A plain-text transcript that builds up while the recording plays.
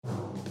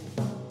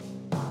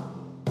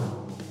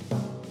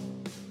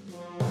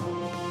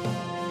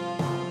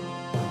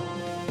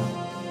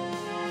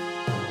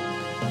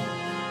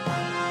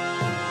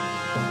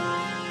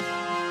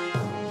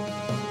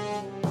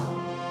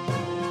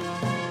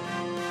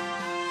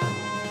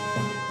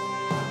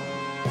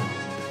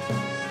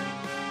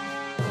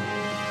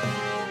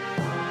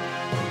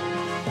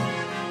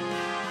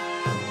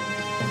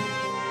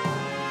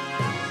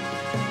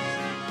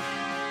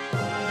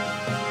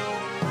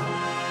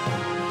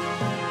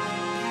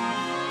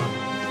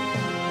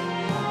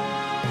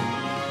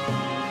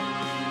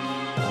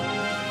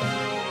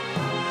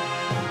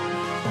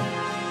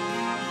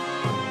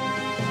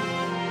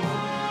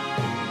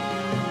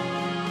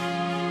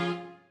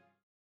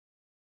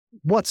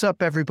What's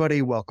up,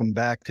 everybody? Welcome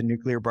back to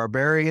Nuclear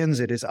Barbarians.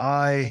 It is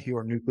I,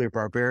 your Nuclear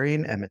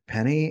Barbarian, Emmett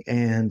Penny,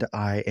 and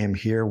I am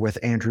here with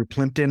Andrew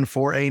Plimpton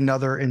for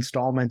another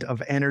installment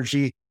of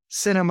Energy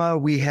Cinema.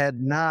 We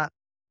had not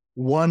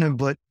one,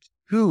 but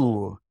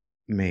two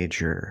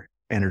major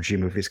energy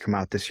movies come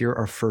out this year.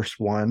 Our first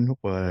one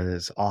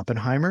was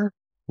Oppenheimer,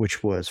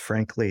 which was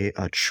frankly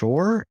a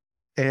chore.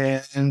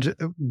 And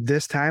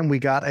this time we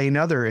got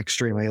another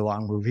extremely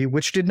long movie,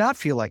 which did not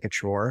feel like a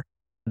chore,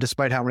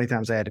 despite how many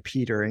times I had to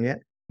pee during it,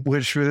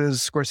 which was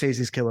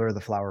Scorsese's Killer of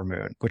the Flower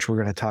Moon, which we're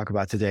going to talk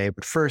about today.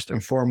 But first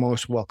and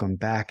foremost, welcome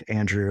back,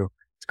 Andrew.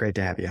 It's great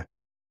to have you.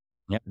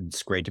 Yep,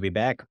 it's great to be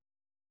back.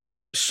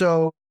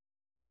 So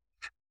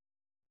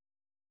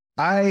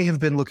I have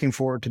been looking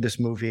forward to this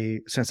movie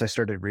since I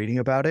started reading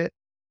about it.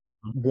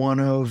 One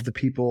of the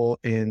people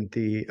in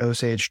the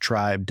Osage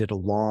tribe did a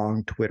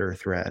long Twitter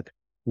thread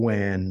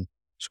when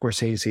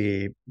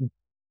Scorsese,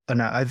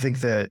 and I think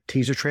the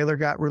teaser trailer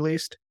got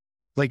released,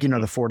 like, you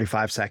know, the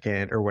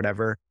 45-second or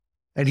whatever.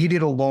 And he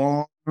did a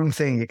long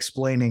thing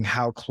explaining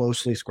how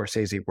closely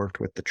Scorsese worked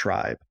with the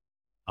tribe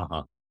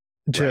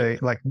to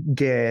like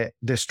get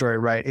this story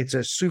right. It's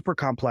a super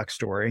complex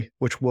story,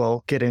 which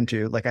we'll get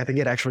into. Like, I think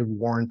it actually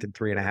warranted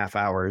 3.5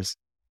 hours.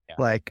 Yeah.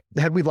 Like,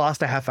 had we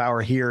lost a half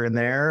hour here and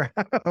there,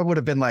 it would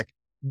have been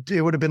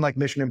like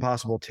Mission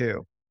Impossible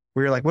 2.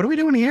 We were like, what are we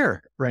doing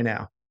here right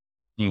now?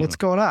 What's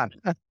going on?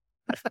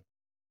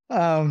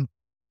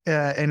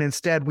 And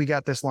instead we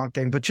got this long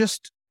thing, but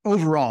just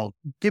overall,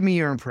 give me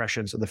your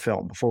impressions of the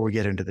film before we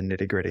get into the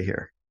nitty gritty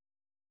here.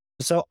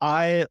 So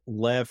I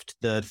left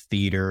the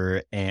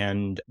theater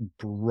and,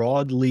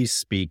 broadly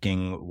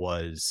speaking,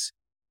 was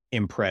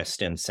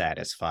impressed and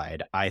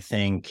satisfied. I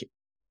think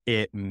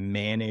it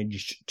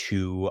managed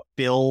to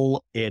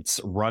fill its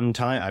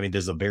runtime. I mean,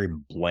 there's a very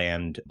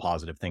bland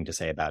positive thing to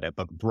say about it,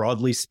 but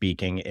broadly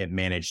speaking, it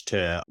managed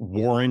to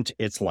warrant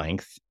its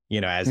length,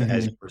 you know, as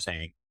you were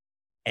saying.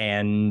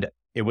 And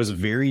it was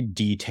very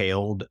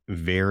detailed,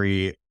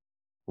 very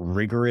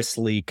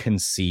rigorously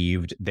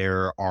conceived.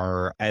 There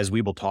are, as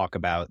we will talk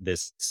about,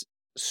 this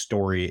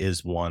story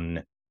is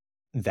one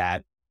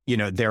that, you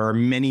know, there are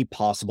many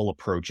possible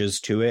approaches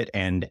to it.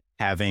 And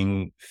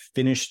having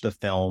finished the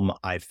film,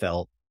 I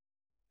felt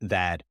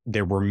that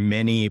there were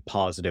many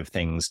positive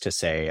things to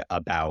say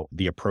about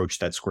the approach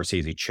that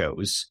Scorsese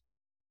chose,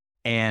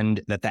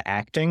 and that the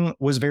acting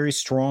was very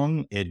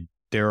strong.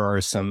 There are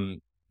some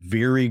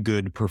very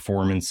good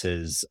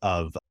performances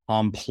of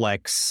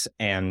complex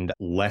and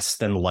less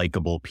than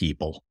likable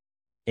people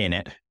in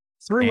it.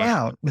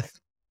 Throughout.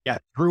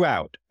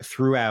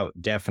 Throughout,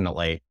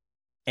 definitely.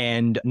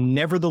 And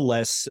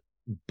nevertheless,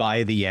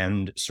 by the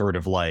end, sort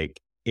of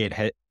like,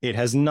 it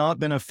has not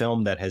been a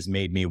film that has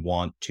made me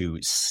want to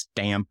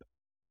stamp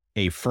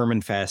a firm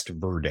and fast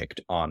verdict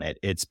on it.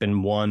 It's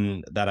been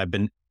one that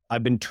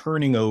I've been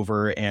turning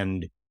over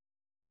and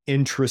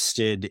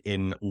interested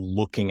in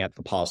looking at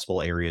the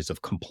possible areas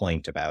of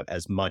complaint about,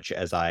 as much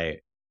as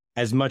I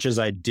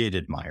did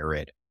admire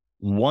it.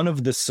 One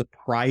of the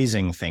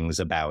surprising things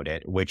about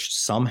it, which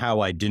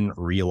somehow I didn't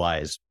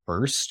realize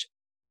first,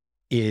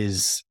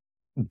 is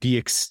the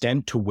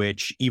extent to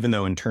which, even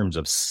though in terms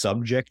of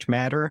subject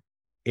matter,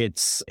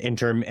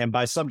 and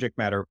by subject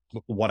matter,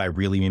 what I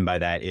really mean by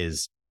that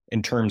is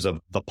in terms of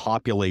the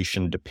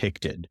population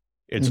depicted,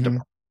 it's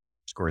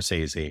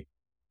Scorsese,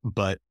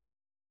 but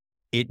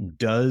it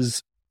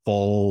does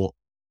fall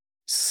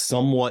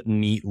somewhat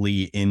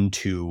neatly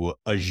into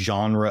a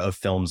genre of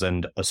films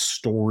and a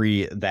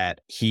story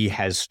that he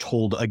has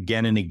told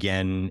again and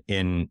again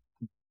in,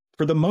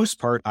 for the most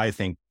part, I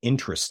think,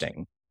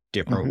 interesting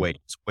different ways,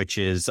 which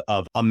is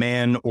of a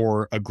man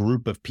or a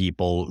group of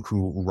people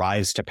who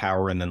rise to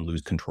power and then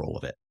lose control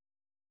of it.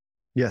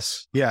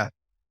 Yes. Yeah.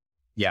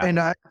 Yeah. And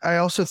I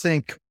also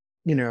think,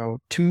 you know,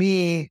 to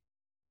me,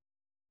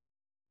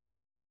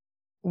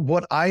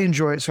 what I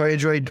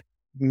enjoyed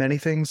many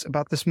things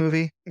about this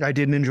movie. I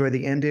didn't enjoy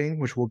the ending,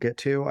 which we'll get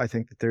to. I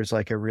think that there's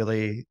like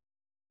the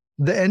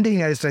ending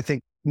is, I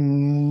think,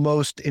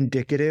 most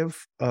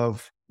indicative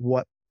of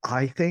what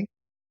I think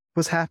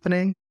was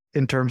happening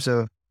in terms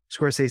of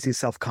Scorsese's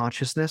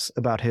self-consciousness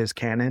about his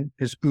canon,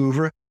 his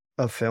oeuvre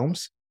of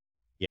films.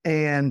 Yeah.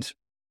 And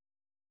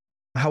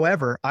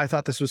however, I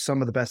thought this was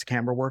some of the best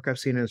camera work I've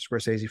seen in a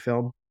Scorsese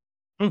film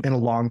in a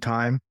long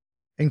time.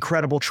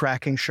 Incredible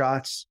tracking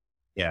shots.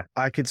 Yeah.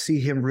 I could see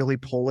him really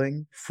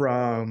pulling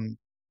from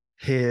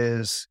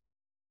his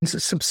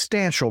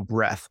substantial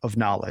breadth of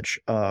knowledge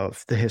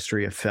of the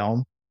history of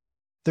film.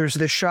 There's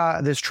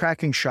this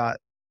tracking shot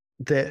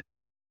that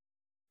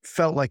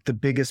felt like the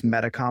biggest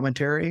meta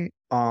commentary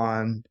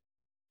on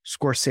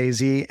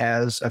Scorsese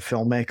as a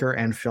filmmaker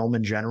and film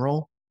in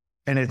general.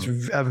 And it's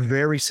a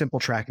very simple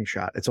tracking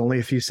shot. It's only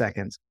a few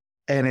seconds.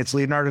 And it's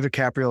Leonardo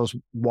DiCaprio's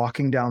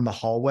walking down the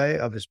hallway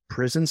of his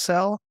prison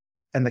cell,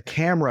 and the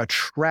camera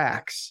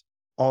tracks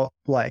all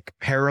like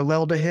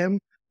parallel to him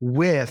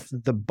with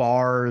the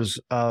bars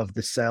of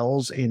the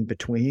cells in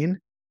between.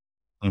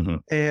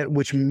 And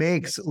which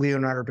makes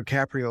Leonardo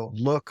DiCaprio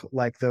look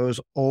like those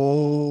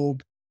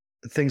old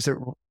things that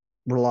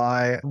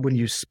rely when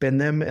you spin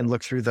them and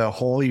look through the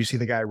hole, you see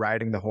the guy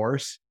riding the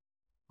horse,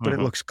 but it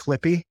looks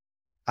clippy.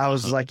 I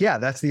was like, yeah,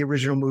 that's the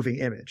original moving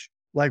image.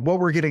 Like what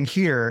we're getting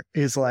here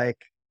is like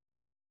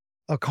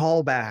a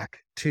callback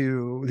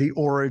to the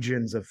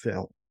origins of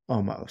film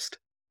almost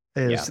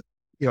is,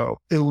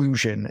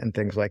 illusion and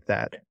things like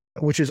that,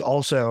 which is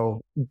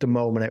also the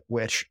moment at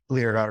which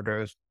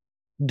Leonardo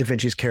da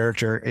Vinci's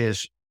character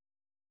is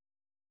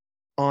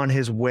on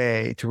his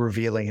way to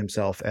revealing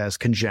himself as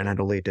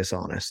congenitally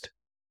dishonest.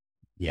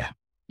 Yeah.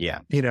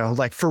 Yeah.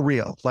 Like for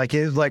real, like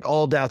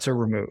all doubts are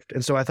removed.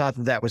 And so I thought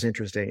that was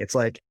interesting. It's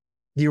like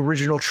the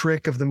original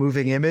trick of the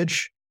moving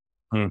image,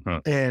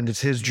 and it's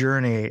his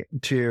journey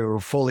to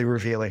fully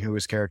revealing who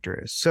his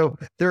character is. So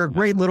there are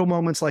great little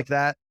moments like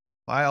that.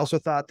 I also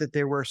thought that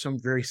there were some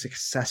very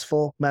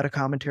successful meta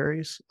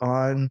commentaries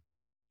on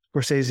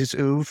Scorsese's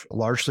oeuvre,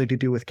 largely to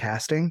do with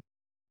casting,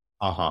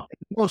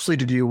 mostly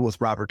to do with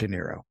Robert De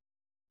Niro.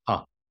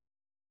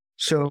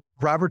 So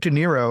Robert De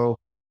Niro,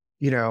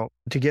 to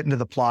get into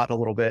the plot a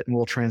little bit, and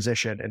we'll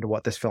transition into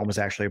what this film is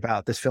actually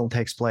about. This film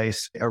takes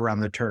place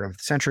around the turn of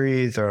the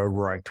century, the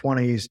Roaring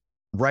 '20s,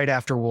 right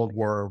after World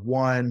War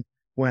I,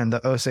 when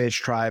the Osage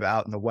tribe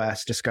out in the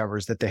West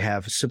discovers that they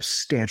have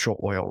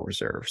substantial oil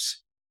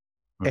reserves.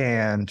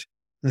 And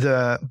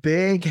the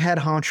big head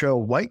honcho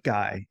white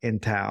guy in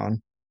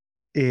town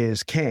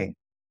is King,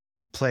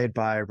 played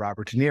by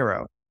Robert De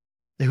Niro,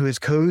 who is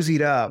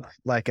cozied up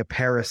like a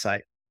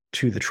parasite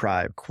to the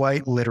tribe,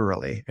 quite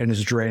literally, and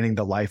is draining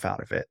the life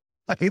out of it,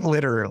 like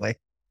literally,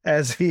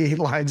 as he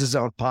lines his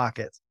own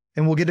pockets.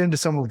 And we'll get into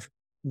some of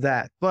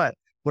that. But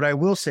what I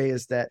will say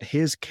is that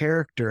his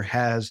character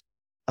has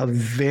a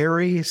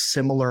very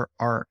similar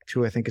arc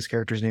to, I think his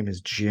character's name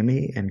is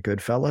Jimmy in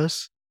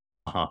Goodfellas.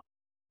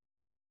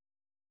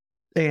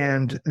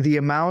 And the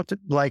amount,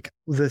 like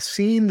the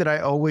scene that I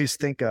always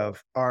thought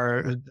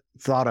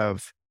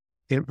of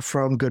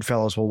from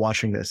Goodfellas while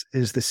watching this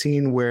is the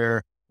scene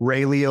where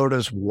Ray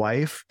Liotta's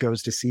wife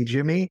goes to see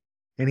Jimmy,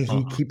 and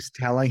he keeps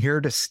telling her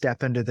to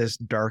step into this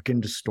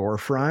darkened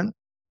storefront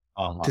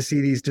to see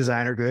these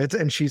designer goods.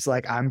 And she's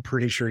like, I'm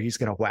pretty sure he's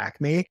going to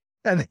whack me.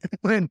 And then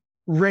when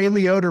Ray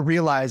Liotta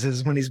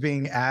realizes when he's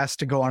being asked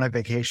to go on a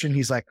vacation,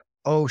 he's like,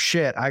 oh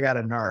shit, I got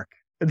a narc.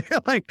 And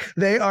they're like,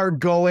 they are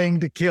going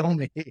to kill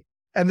me.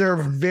 And there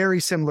are very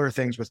similar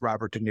things with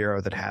Robert De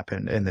Niro that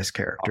happen in this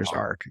character's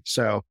arc.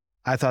 So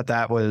I thought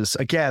that was,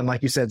 again,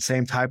 like you said,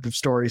 same type of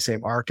story,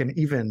 same arc, and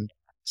even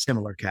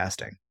similar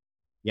casting.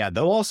 Yeah,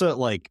 though also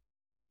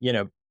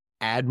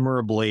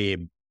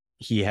admirably,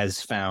 he has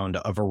found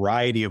a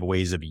variety of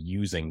ways of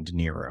using De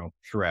Niro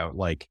throughout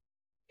like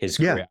his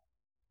career.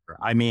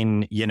 I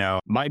mean,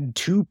 my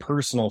two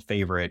personal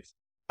favorites,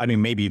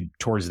 maybe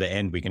towards the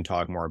end, we can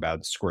talk more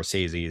about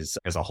Scorsese's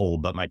as a whole,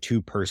 but my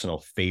two personal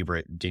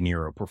favorite De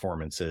Niro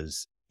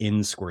performances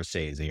in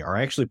Scorsese are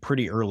actually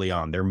pretty early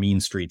on. They're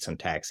Mean Streets and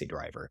Taxi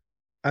Driver.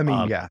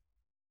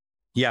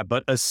 Yeah,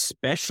 but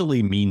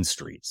especially Mean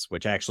Streets,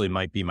 which actually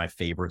might be my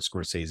favorite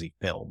Scorsese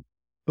film.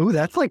 Ooh,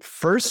 that's like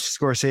first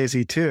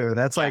Scorsese too.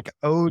 That's like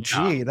OG.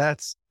 Yeah.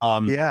 That's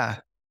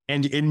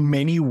And in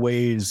many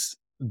ways,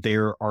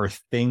 there are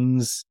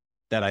things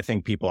that I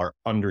think people are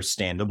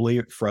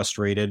understandably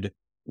frustrated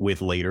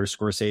with later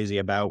Scorsese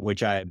about,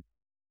 which I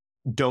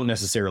don't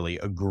necessarily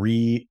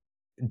agree,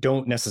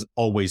 don't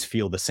always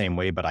feel the same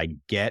way, but I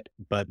get,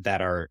 but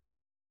that are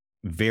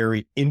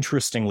very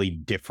interestingly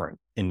different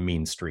in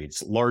Mean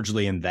Streets,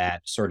 largely in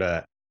that sort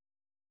of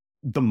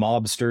the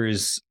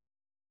mobsters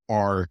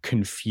are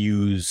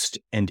confused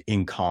and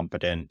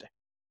incompetent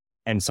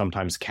and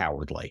sometimes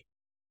cowardly.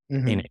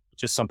 And it's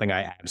just something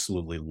I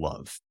absolutely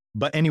love.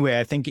 But anyway,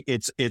 I think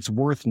it's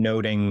worth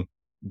noting,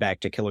 back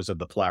to Killers of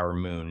the Flower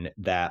Moon,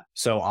 that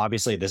so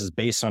obviously this is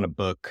based on a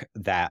book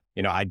that,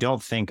 I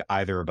don't think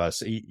either of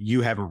us,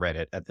 you haven't read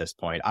it at this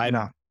point.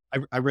 I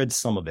read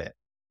some of it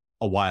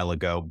a while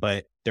ago,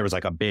 but there was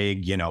like a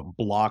big,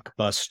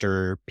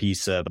 blockbuster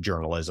piece of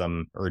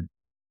journalism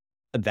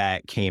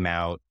that came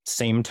out,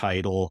 same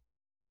title.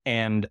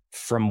 And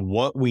from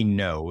what we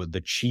know,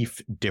 the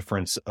chief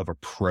difference of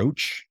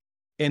approach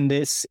in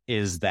this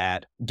is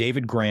that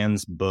David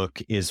Grann's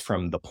book is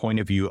from the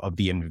point of view of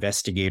the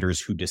investigators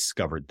who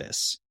discovered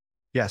this.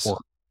 Yes. Or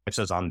it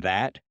says on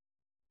that.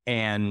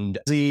 And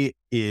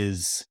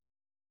Scorsese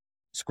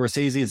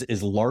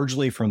is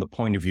largely from the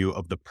point of view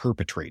of the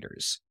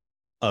perpetrators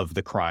of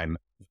the crime,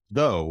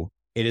 though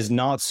it is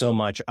not so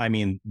much,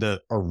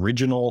 the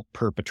original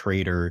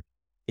perpetrator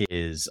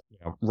is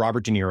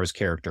Robert De Niro's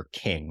character,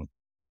 King.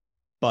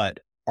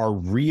 But our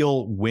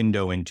real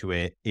window into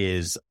it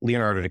is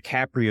Leonardo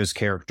DiCaprio's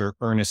character,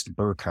 Ernest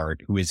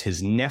Burkhardt, who is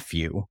his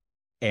nephew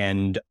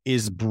and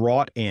is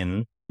brought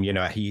in.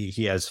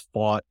 He has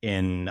fought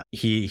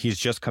he's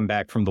just come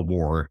back from the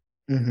war.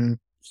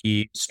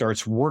 He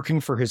starts working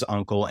for his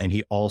uncle, and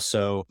he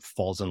also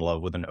falls in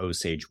love with an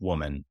Osage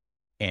woman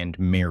and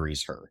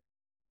marries her.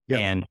 Yep.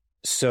 And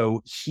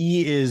so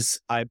he is,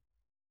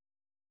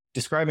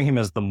 describing him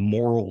as the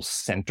moral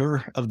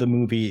center of the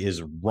movie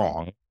is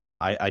wrong.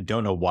 I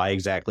don't know why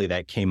exactly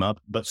that came up,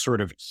 but sort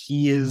of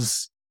he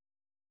is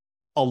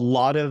a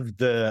lot of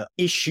the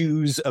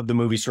issues of the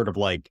movie sort of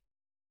like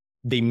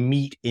they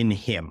meet in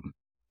him,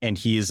 and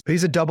he's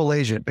a double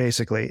agent,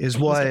 basically, is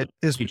what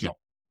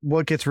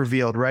gets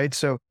revealed, right?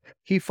 So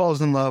he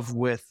falls in love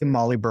with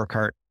Molly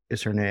Burkhart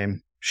is her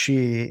name.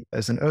 She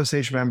is an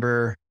Osage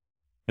member.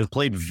 It was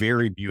played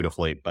very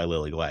beautifully by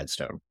Lily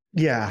Gladstone.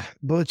 Yeah,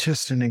 but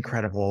just an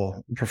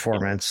incredible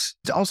performance.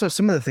 Also,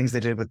 some of the things they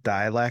did with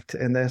dialect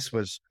in this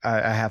was,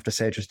 I have to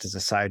say, just as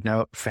a side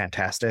note,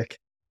 fantastic.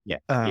 Yeah.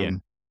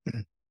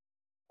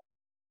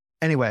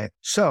 Anyway,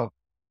 so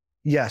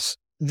yes,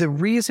 the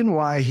reason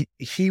why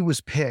he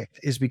was picked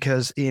is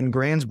because in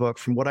Grant's book,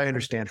 from what I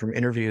understand from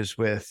interviews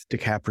with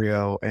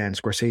DiCaprio and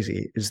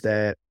Scorsese, is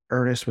that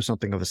Ernest was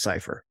something of a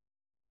cipher.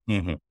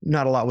 Mm-hmm.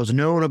 Not a lot was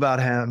known about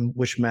him,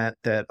 which meant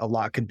that a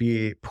lot could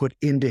be put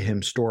into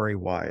him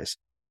story-wise.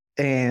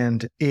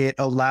 And it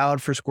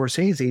allowed for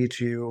Scorsese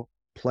to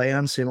play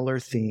on similar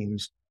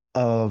themes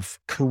of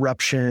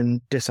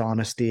corruption,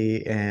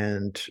 dishonesty,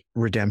 and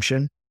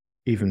redemption,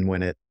 even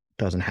when it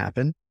doesn't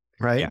happen,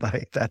 right? Yeah.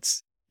 Like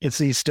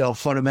he's still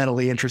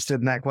fundamentally interested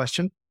in that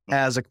question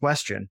as a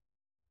question.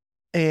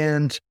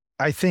 And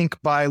I think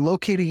by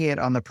locating it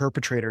on the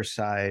perpetrator's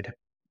side,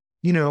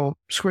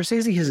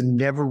 Scorsese has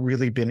never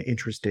really been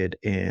interested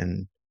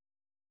in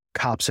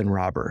cops and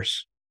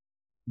robbers.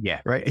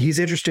 Yeah. Right. He's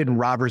interested in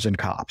robbers and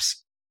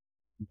cops.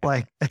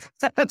 Like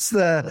that's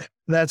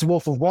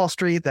Wolf of Wall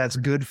Street. That's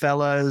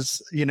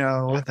Goodfellas.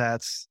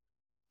 That's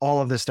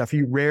all of this stuff.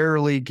 You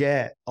rarely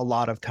get a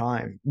lot of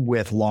time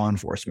with law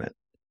enforcement.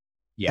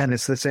 Yeah. And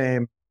it's the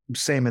same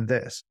in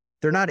this.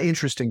 They're not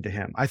interesting to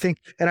him. I think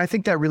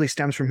that really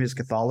stems from his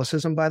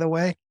Catholicism, by the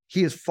way.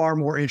 He is far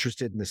more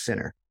interested in the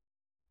sinner.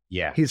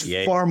 Yeah. He's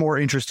far more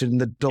interested in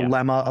the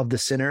dilemma of the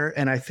sinner.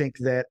 And I think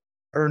that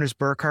Ernest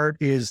Burkhart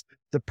is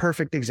the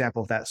perfect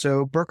example of that.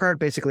 So Burkhart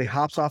basically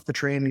hops off the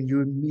train and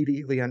you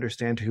immediately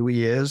understand who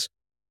he is.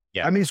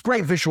 Yeah. I mean, it's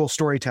great visual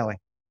storytelling.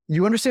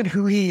 You understand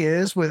who he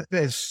is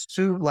as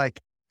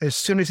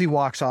soon as he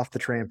walks off the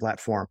train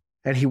platform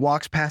and he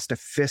walks past a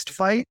fist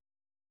fight.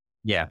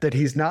 Yeah. That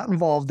he's not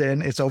involved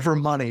in. It's over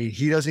money.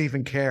 He doesn't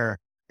even care.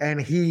 And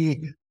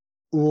he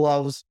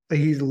loves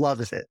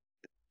it.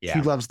 Yeah.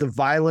 He loves the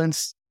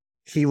violence.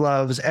 He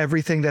loves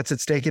everything that's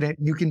at stake in it.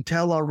 You can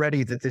tell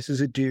already that this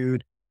is a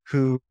dude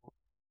who,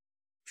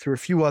 through a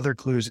few other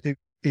clues,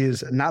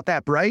 is not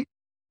that bright.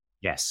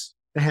 Yes.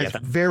 And has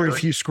very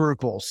few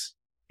scruples.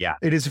 Yeah.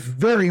 It is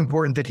very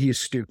important that he is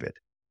stupid.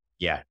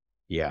 Yeah.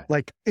 Yeah.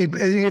 Like,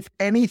 if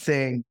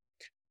anything,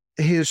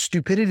 his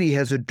stupidity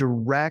has a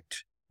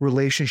direct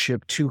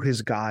relationship to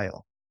his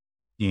guile.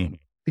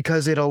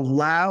 Because it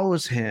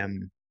allows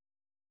him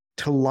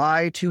to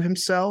lie to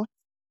himself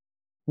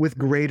with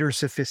greater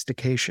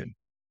sophistication.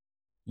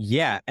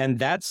 Yeah. And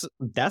that's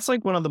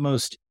like one of the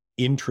most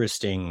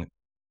interesting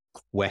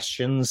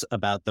questions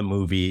about the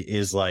movie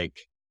is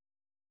like,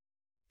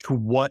 to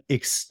what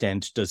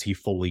extent does he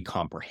fully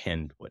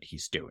comprehend what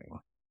he's doing?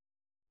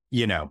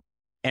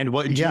 And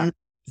what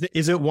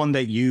is it one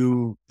that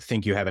you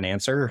think you have an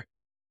answer?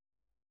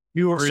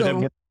 Or is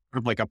it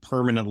like a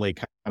permanently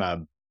kind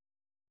of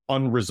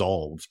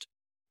unresolved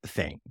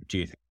thing, do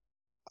you think?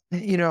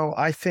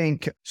 I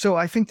think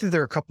that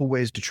there are a couple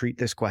ways to treat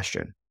this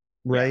question,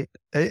 right?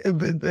 Yeah.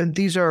 And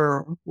these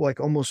are like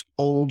almost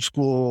old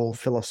school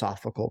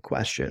philosophical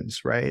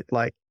questions, right?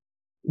 Like,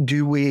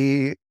 do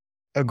we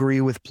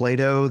agree with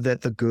Plato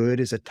that the good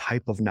is a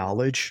type of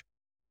knowledge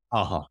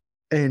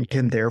and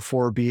can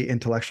therefore be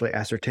intellectually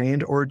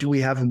ascertained? Or do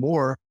we have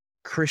more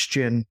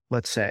Christian,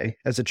 let's say,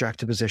 as a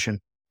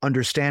juxtaposition,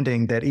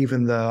 understanding that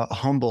even the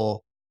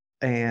humble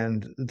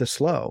and the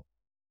slow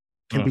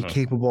can be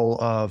capable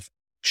of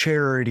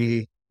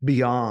charity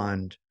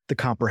beyond the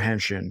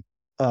comprehension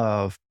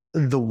of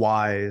the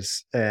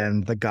wise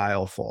and the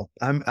guileful?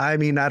 I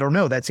mean, I don't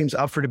know. That seems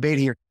up for debate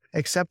here,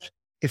 except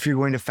if you're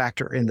going to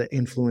factor in the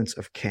influence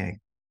of King.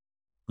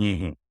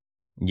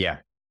 Yeah.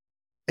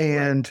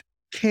 And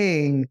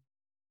King,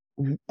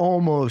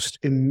 almost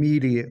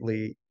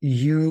immediately,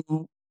 you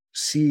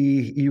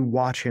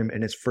watch him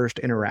in his first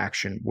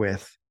interaction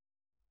with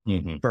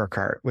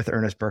Burkhart, with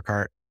Ernest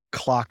Burkhart,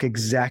 clock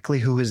exactly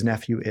who his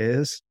nephew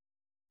is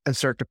and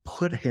start to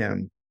put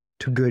him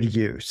to good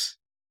use.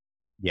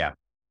 Yeah.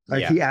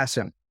 Like he asks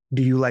him,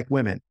 do you like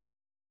women?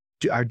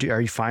 Are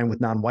you fine with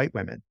non-white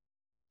women?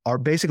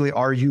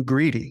 Are you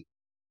greedy?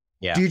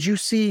 Yeah. Did you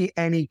see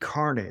any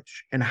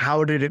carnage and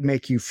how did it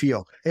make you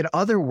feel? In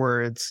other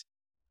words,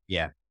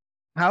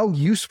 how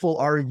useful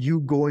are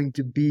you going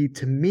to be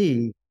to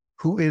me,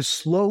 who is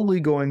slowly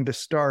going to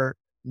start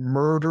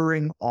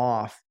murdering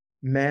off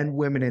men,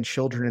 women, and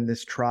children in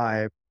this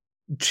tribe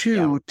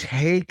to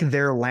take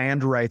their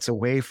land rights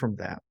away from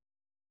them?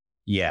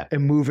 Yeah.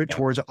 And move it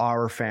towards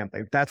our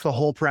family. That's the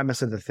whole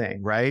premise of the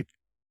thing, right?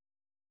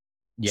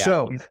 Yeah.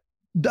 So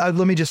let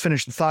me just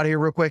finish the thought here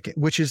real quick,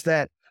 which is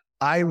that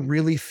I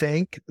really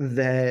think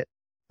that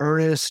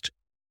Ernest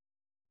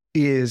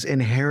is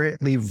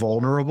inherently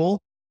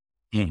vulnerable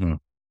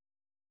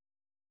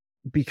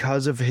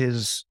because of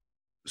his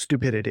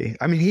stupidity.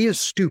 I mean, he is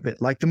stupid.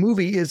 Like, the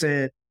movie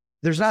isn't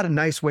there's not a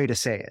nice way to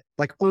say it.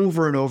 Like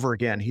over and over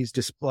again, he's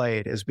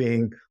displayed as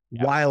being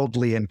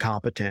wildly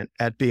incompetent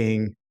at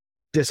being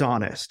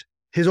dishonest.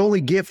 His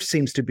only gift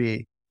seems to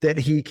be that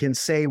he can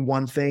say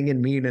one thing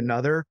and mean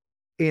another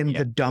in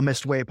the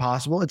dumbest way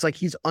possible. It's like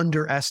he's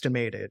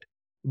underestimated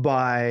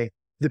by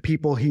the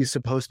people he's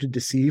supposed to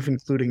deceive,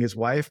 including his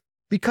wife,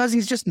 because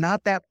he's just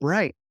not that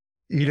bright,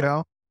 you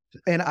know?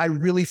 And I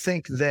really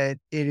think that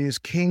it is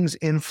King's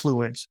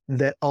influence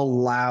that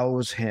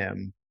allows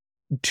him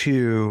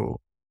to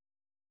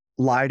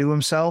lie to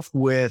himself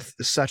with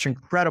such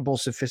incredible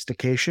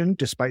sophistication,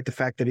 despite the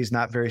fact that he's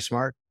not very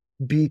smart,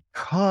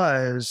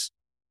 because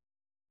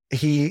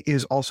he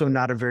is also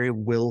not a very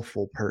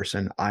willful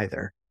person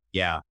either.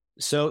 Yeah.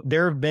 So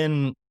there have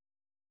been,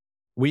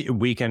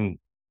 we can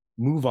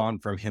move on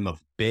from him a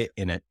bit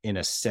in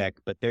a sec,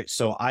 but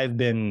so I've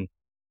been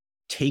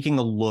taking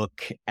a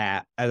look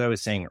at, as I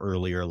was saying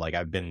earlier, like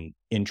I've been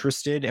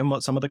interested in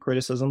what some of the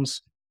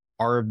criticisms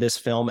are of this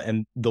film.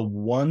 And the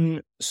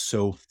one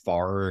so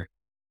far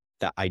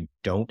that I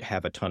don't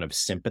have a ton of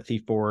sympathy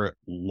for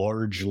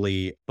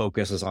largely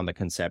focuses on the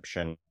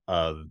conception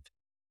of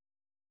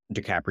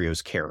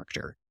DiCaprio's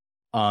character.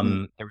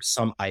 There was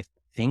some, I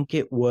think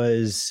it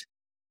was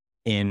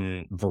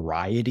in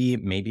Variety,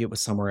 maybe it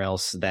was somewhere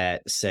else,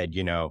 that said,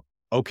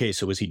 okay,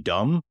 so is he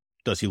dumb?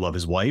 Does he love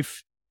his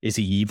wife? Is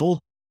he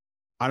evil?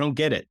 I don't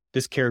get it.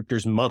 This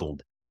character's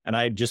muddled. And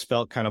I just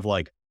felt kind of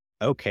like,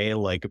 okay,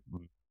 like,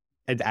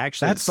 it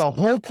actually, that's the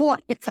whole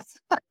point.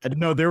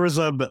 No, there was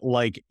a,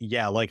 like,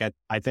 yeah, like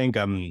I think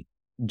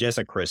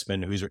Jessica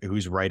Crispin,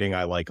 who's writing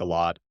I like a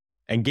lot,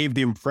 and gave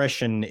the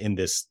impression in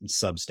this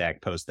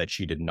Substack post that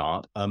she did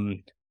not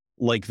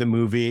like the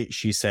movie.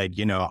 She said,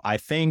 I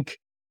think,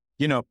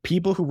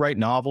 people who write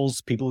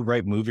novels, people who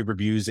write movie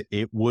reviews,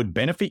 it would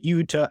benefit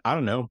you to, I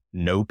don't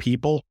know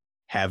people,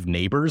 have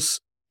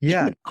neighbors.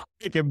 Yeah.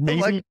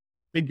 Maybe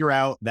figure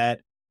out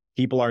that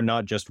people are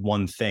not just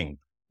one thing.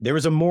 There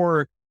was a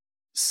more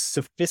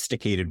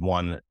sophisticated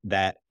one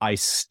that I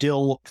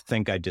still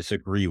think I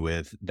disagree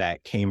with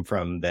that came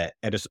from the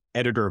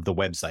editor of the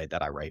website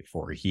that I write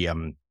for. He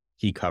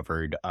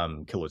covered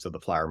Killers of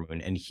the Flower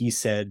Moon, and he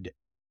said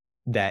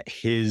that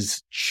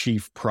his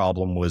chief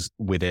problem was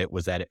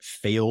that it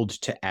failed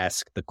to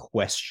ask the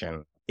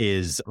question,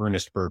 is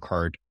Ernest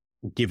Burkhart,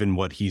 given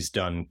what he's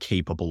done,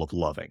 capable of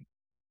loving?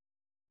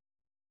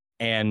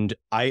 And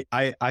I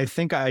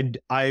think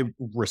I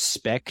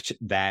respect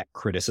that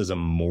criticism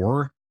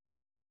more.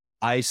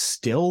 I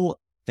still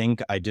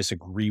think I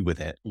disagree with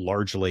it,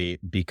 largely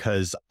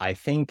because I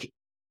think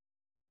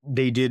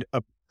they did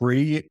a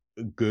pretty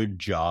good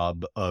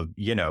job of,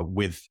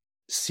 with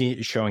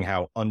showing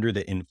how under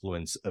the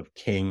influence of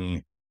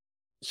King,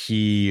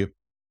 he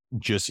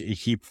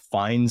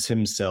finds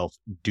himself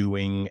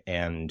doing,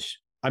 and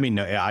I mean,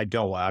 no,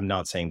 I'm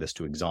not saying this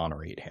to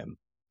exonerate him.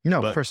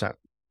 No, of course not.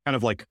 Kind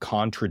of like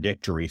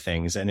contradictory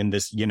things. And in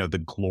this,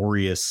 the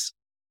glorious,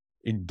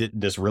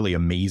 this really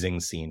amazing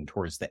scene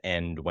towards the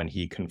end when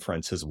he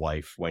confronts his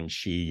wife, when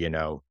she,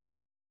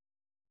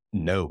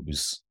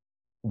 knows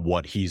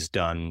what he's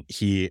done,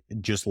 he's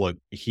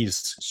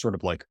sort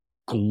of like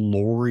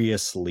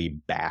gloriously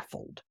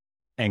baffled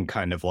and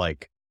kind of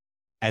like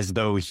as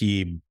though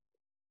he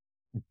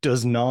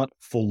does not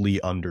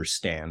fully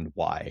understand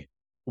why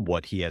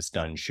what he has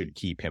done should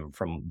keep him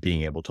from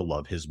being able to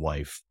love his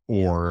wife,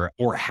 or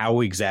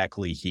how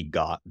exactly he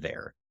got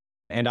there.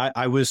 And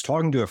I was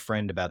talking to a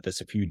friend about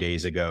this a few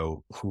days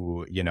ago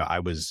who, I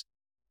was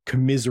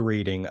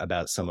commiserating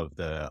about some of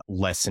the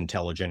less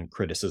intelligent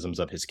criticisms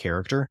of his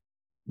character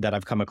that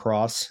I've come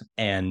across.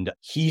 And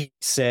he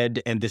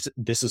said, and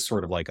this is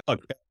sort of like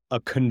a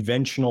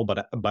conventional,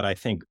 but I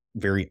think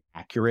very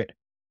accurate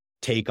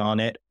take on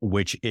it,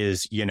 which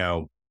is,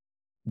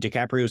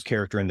 DiCaprio's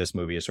character in this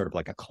movie is sort of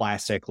like a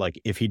classic,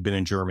 like if he'd been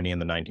in Germany in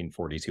the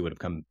 1940s, he would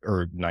have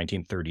or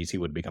 1930s, he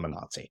would become a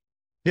Nazi.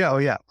 Yeah. Oh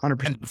yeah.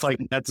 100%. It's like,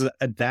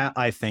 that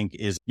I think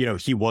is,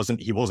 he wasn't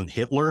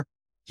Hitler.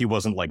 He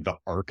wasn't like the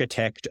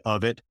architect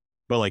of it,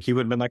 but like, he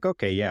would have been like,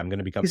 okay, yeah, I'm going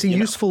to become. He's a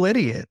useful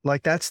idiot.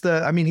 Like he's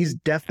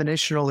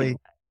definitionally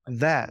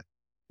that,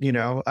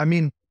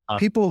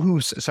 people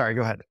who, sorry,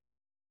 go ahead.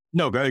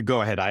 No,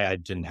 go ahead. I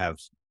didn't have.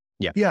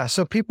 Yeah. Yeah.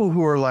 So people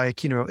who are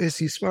like, is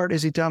he smart?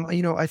 Is he dumb?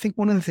 I think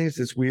one of the things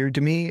that's weird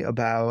to me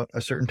about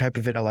a certain type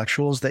of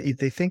intellectuals that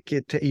they think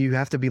you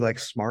have to be like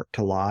smart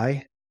to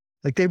lie.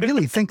 Like they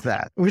really think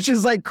that, which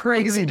is like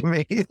crazy to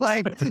me.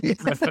 Like, you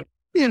have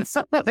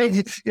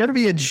to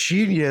be a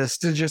genius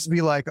to just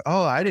be like,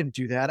 oh, I didn't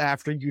do that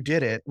after you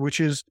did it,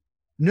 which is,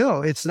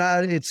 no, it's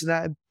not,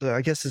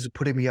 I guess this is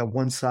putting me on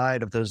one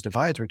side of those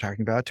divides we're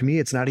talking about. To me,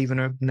 it's not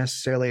even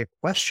necessarily a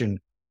question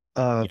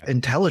of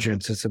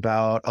intelligence. It's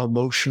about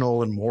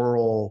emotional and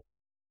moral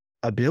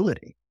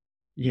ability,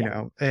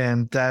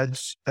 and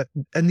that's,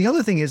 and the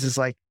other thing is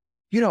like,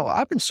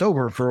 I've been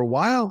sober for a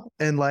while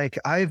and like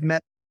I've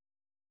met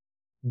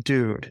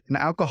an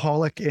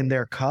alcoholic in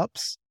their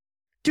cups.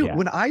 Dude,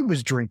 when I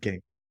was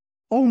drinking,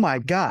 oh my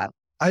God,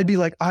 I'd be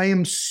like, I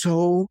am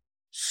so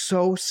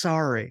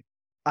sorry.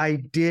 I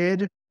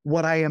did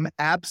what I am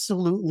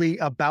absolutely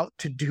about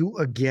to do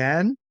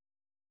again,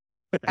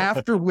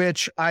 after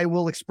which I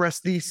will express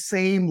the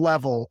same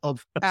level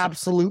of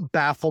absolute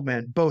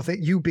bafflement, both at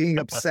you being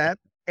upset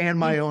and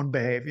my own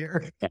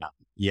behavior.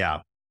 Yeah.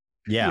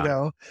 You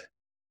know,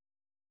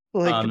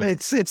 like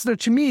it's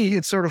to me,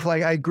 it's sort of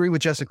like, I agree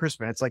with Jessica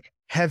Crispin. It's like,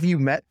 have you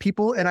met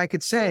people? And I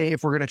could say,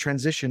 if we're going to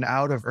transition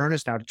out of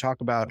Ernest now to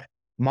talk about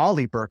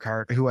Molly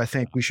Burkhart, who I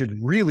think we should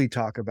really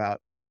talk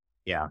about.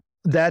 Yeah.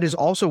 That is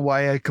also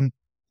why I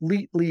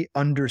completely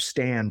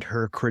understand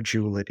her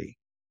credulity.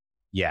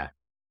 Yeah.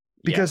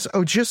 Because,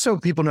 just so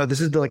people know,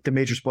 this is the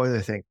major spoiler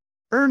thing.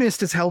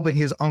 Ernest is helping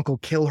his uncle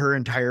kill her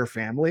entire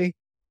family.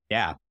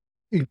 Yeah.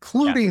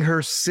 Including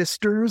her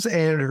sisters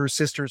and her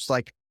sisters'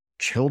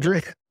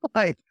 children.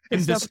 And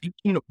this,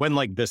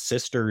 when the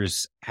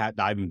sisters had,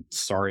 I'm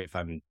sorry if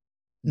I'm.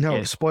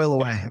 No, spoil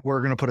away. We're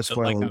going to put a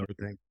spoiler over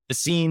thing. The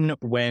scene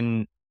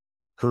when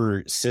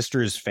her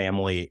sister's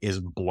family is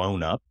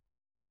blown up.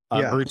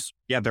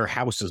 Their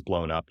house is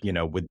blown up,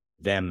 with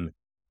them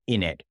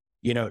in it.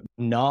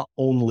 Not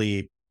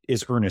only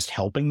is Ernest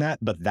helping that,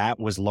 but that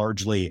was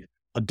largely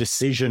a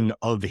decision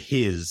of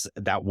his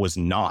that was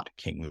not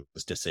King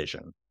Lou's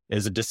decision.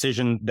 Is a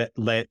decision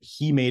that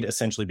he made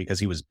essentially because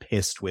he was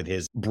pissed with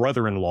his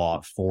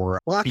brother-in-law for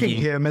blocking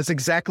him as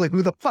exactly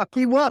who the fuck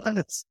he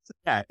was.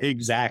 Yeah,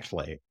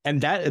 exactly.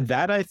 And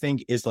that I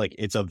think is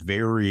it's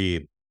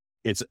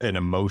an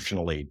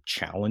emotionally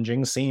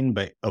challenging scene,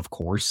 but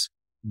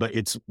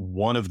it's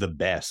one of the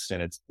best.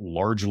 And it's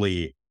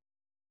largely,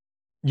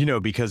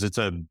 because it's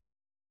a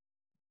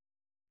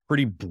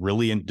pretty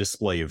brilliant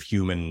display of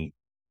human,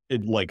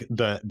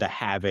 the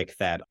havoc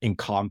that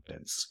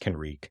incompetence can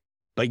wreak.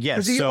 But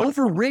yes, because he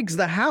overrigs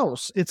the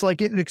house. It's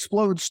like it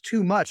explodes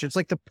too much. It's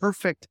like the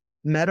perfect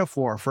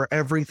metaphor for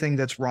everything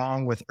that's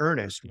wrong with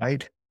Ernest,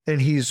 right?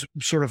 And he's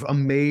sort of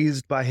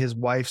amazed by his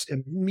wife's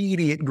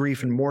immediate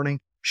grief and mourning.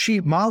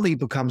 Molly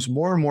becomes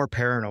more and more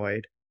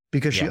paranoid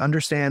because she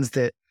understands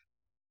that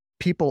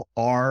people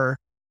are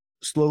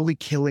slowly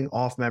killing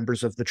off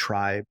members of the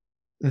tribe.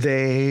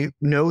 They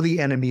know the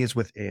enemy is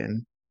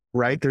within,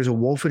 right? There's a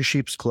wolf in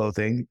sheep's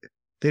clothing.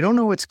 They don't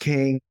know it's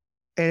King.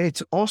 And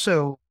it's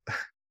also,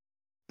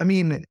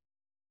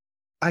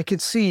 I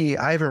could see,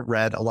 I haven't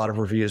read a lot of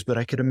reviews, but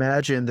I could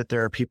imagine that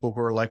there are people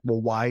who are like,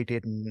 well, why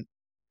didn't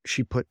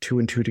she put two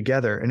and two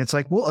together? And it's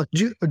like, well,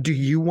 do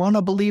you want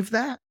to believe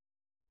that?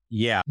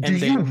 Yeah. Do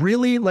you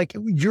really,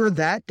 you're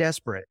that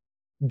desperate?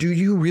 Do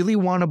you really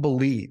want to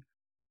believe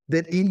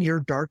that in your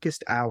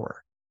darkest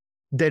hour,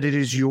 that it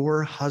is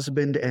your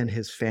husband and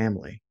his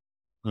family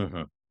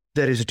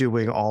that is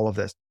doing all of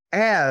this?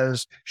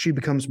 As she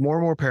becomes more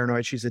and more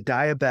paranoid, she's a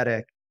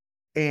diabetic,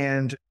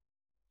 and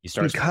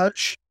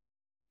because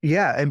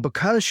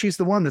she's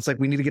the one that's like,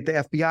 we need to get the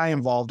FBI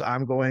involved.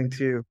 I'm going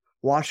to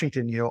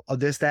Washington,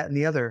 this, that, and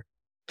the other.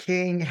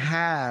 King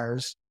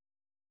has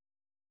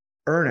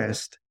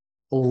Ernest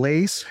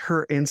lace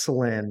her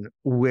insulin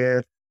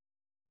with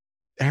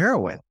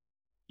heroin.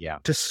 Yeah.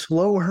 To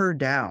slow her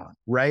down,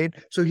 right?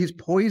 So he's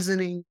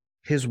poisoning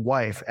his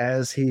wife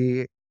as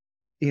he,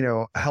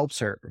 helps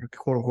her,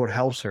 quote unquote,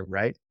 helps her,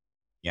 right?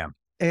 Yeah.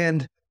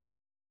 And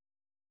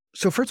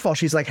so first of all,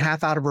 she's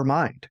half out of her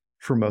mind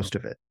for most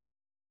of it.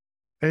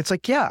 And it's I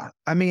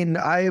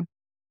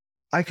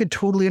could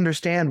totally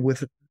understand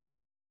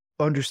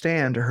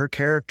her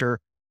character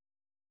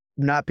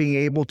not being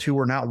able to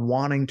or not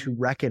wanting to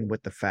reckon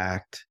with the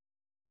fact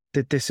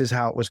that this is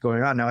how it was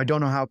going on. Now, I don't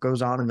know how it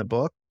goes on in the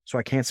book, so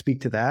I can't speak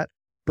to that.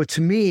 But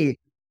to me,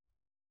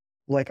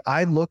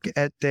 I look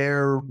at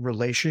their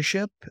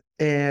relationship,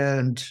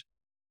 and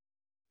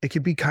it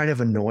could be kind of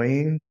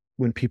annoying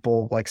when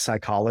people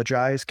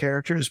psychologize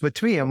characters. But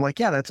to me, I'm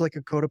that's a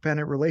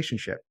codependent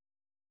relationship.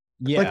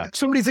 Yeah.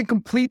 Somebody's in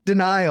complete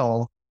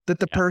denial that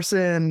the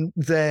person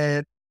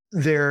that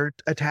they're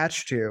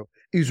attached to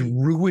is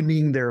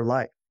ruining their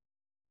life.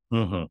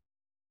 Mm-hmm.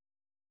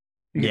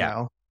 You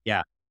know?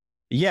 Yeah.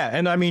 Yeah.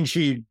 And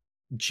she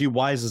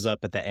wises up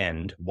at the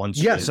end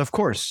once. Yes, of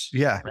course.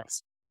 Yeah.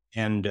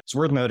 And it's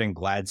worth noting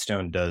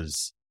Gladstone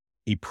does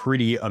a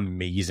pretty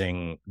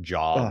amazing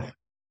job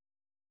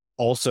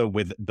also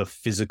with the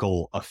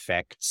physical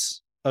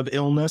effects of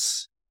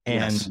illness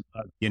and,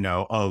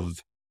 of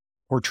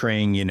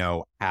portraying,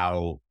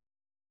 how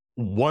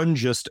one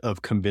just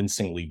of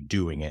convincingly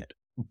doing it,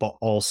 but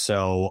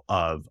also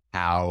of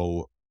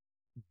how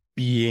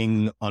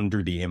being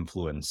under the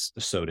influence,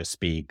 so to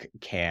speak,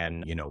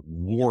 can,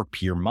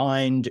 warp your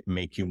mind,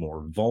 make you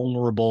more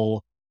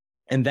vulnerable.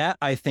 And that,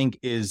 I think,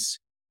 is,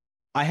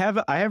 I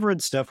have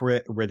read stuff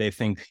where they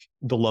think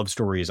the love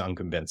story is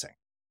unconvincing.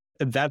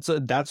 That's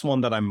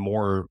one that I'm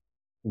more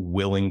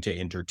willing to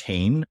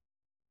entertain,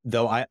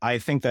 though I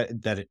think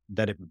that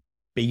it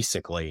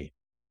basically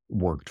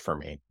worked for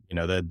me.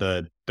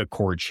 The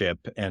courtship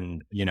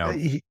and,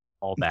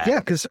 all that. Yeah,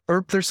 because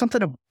there's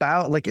something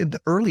about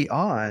early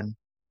on.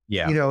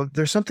 Yeah.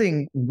 There's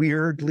something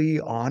weirdly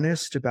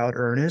honest about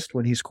Ernest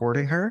when he's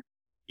courting her.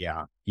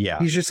 Yeah. Yeah.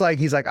 He's just I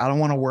don't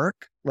want to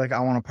work.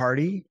 I want to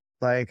party.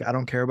 I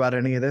don't care about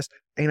any of this.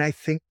 And I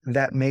think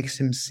that makes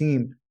him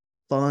seem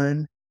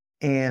fun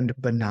and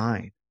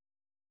benign.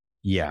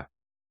 Yeah.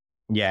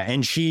 Yeah.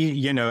 And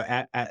she,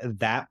 at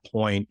that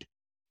point,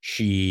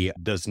 she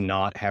does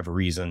not have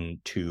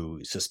reason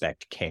to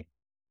suspect King.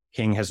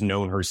 King has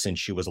known her since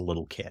she was a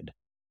little kid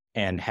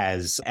and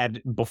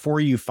before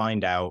you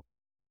find out,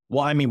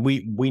 well, I mean,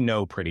 we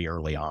know pretty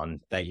early on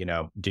that,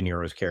 De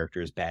Niro's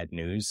character is bad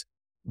news,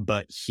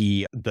 but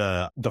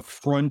the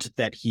front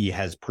that he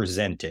has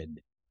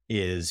presented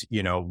is,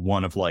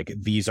 one of like,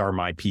 these are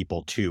my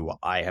people too.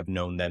 I have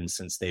known them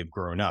since they've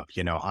grown up.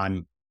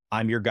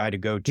 I'm your guy to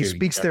go to. He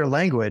speaks their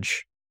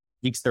language.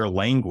 Speaks their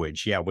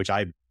language. Yeah. Which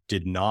I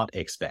did not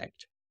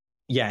expect.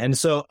 Yeah. And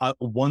so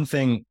one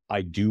thing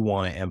I do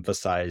want to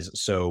emphasize.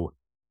 So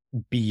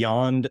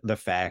beyond the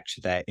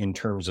fact that in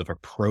terms of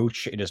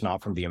approach, it is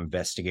not from the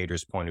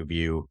investigator's point of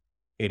view.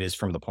 It is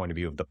from the point of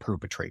view of the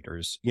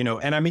perpetrators,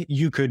 and I mean,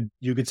 you could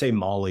say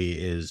Molly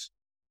is,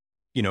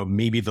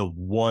 maybe the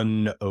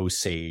one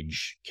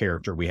Osage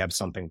character we have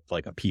something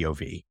like a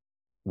POV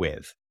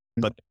with,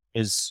 but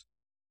is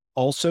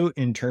also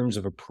in terms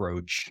of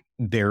approach,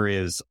 there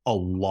is a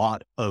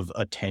lot of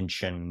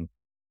attention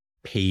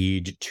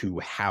paid to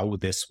how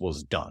this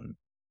was done.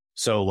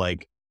 So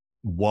like,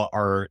 what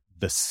are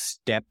the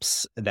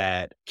steps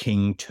that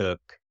King took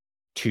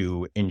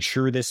to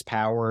ensure this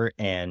power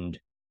and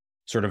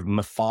sort of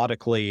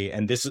methodically,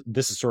 and this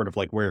is sort of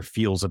like where it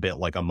feels a bit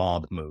like a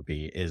mob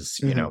movie is,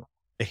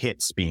 the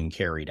hits being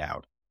carried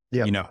out.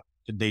 Yeah.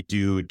 Did they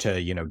do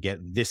to, get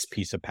this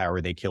piece of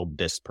power? They killed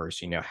this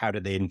person. How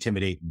did they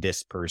intimidate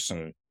this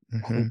person?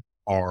 Who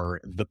are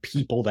the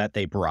people that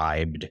they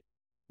bribed?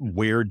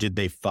 Where did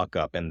they fuck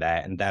up in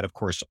that? And that, of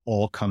course,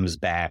 all comes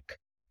back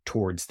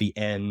towards the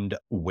end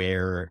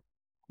where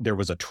there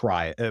was a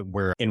trial,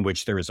 in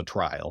which there is a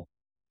trial.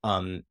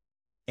 And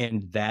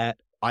that,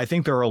 I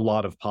think there are a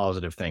lot of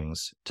positive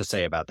things to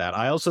say about that.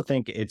 I also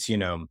think it's,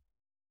 an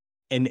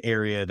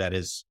area that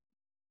is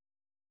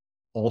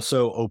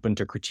also open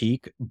to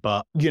critique,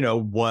 but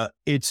what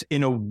it's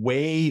in a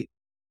way,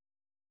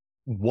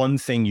 one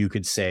thing you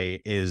could say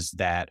is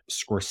that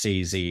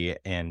Scorsese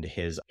and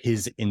his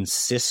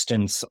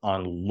insistence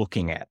on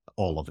looking at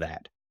all of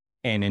that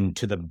and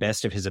to the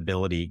best of his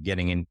ability,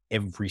 getting in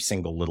every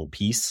single little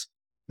piece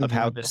of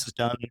how this is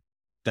done,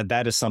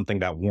 that is something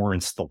that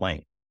warrants the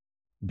length,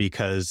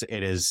 because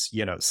it is,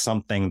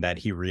 something that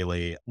he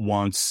really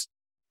wants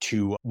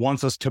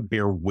us to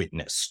bear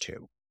witness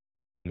to.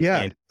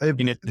 Yeah.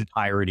 In its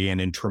entirety and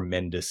in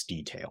tremendous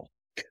detail.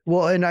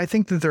 Well, and I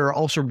think that there are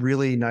also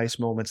really nice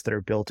moments that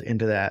are built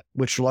into that,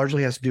 which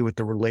largely has to do with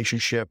the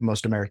relationship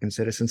most American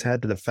citizens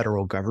had to the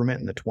federal government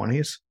in the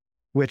 1920s,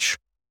 which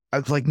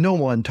like no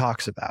one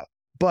talks about,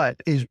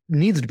 but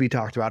needs to be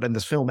talked about in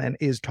this film and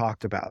is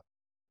talked about,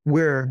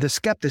 where the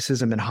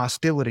skepticism and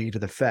hostility to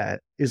the Fed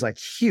is like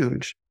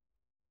huge.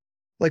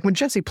 Like when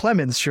Jesse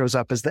Plemons shows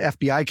up as the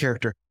FBI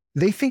character,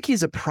 they think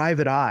he's a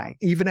private eye,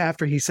 even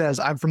after he says,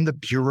 I'm from the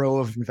Bureau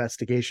of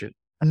Investigation.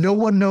 No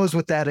one knows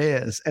what that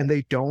is, and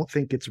they don't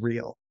think it's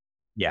real.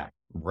 Yeah,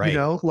 right.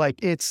 Like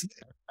it's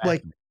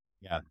like,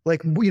 yeah,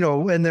 like,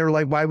 and they're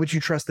like, why would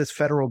you trust this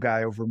federal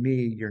guy over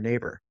me, your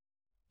neighbor?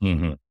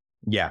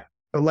 Yeah.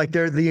 Like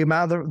the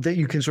amount that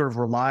you can sort of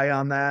rely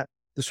on that,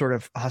 the sort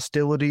of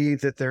hostility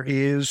that there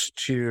is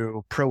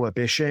to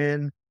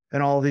prohibition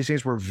and all of these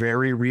things were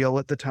very real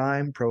at the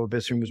time.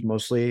 Prohibition was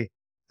mostly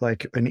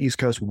like an East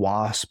Coast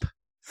WASP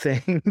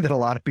thing that a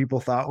lot of people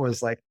thought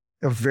was like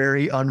a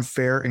very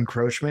unfair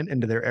encroachment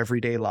into their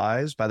everyday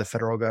lives by the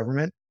federal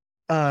government.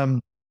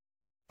 And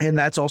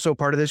that's also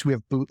part of this. We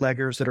have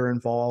bootleggers that are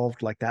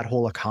involved. Like that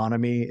whole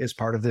economy is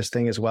part of this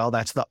thing as well.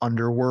 That's the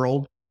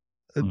underworld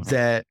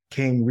that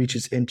King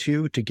reaches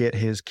into to get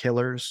his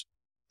killers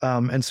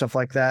and stuff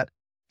like that.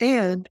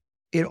 And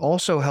it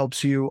also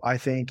helps you, I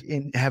think,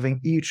 in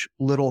having each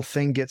little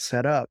thing get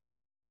set up.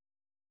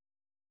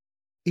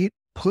 It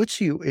puts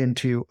you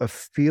into a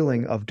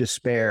feeling of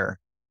despair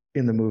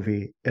in the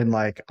movie. And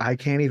like, I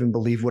can't even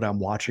believe what I'm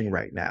watching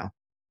right now.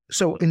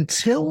 So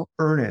until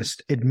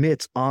Ernest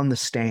admits on the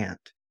stand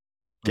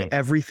to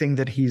everything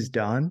that he's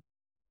done,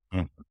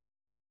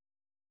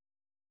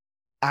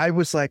 I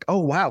was like, oh,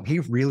 wow, he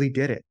really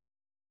did it.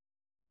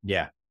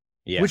 Yeah.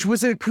 Yeah. Which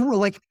was a cool,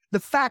 like the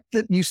fact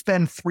that you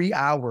spend 3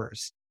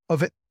 hours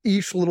of it,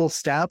 each little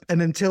step.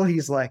 And until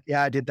he's like,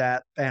 yeah, I did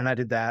that. And I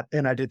did that.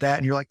 And I did that.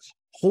 And you're like,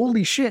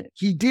 holy shit,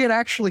 he did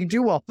actually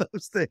do all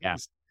those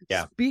things.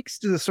 Yeah. Speaks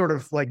to the sort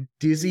of like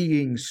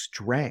dizzying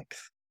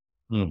strength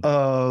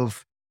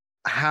of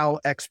how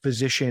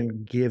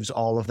exposition gives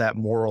all of that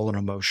moral and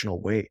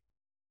emotional weight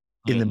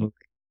in the movie.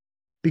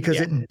 Because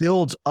it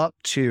builds up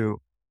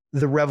to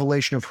the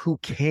revelation of who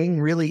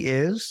King really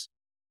is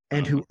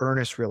and who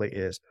Ernest really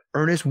is.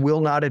 Ernest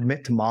will not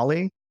admit to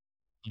Molly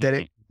that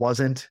it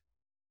wasn't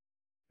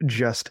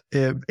just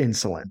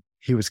insulin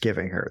he was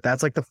giving her.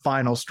 That's like the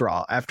final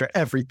straw after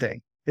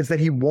everything. Is that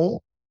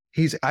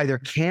he's either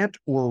can't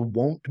or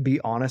won't be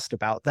honest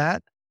about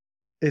that.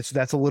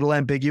 That's a little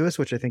ambiguous,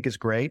 which I think is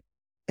great.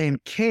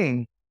 And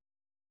King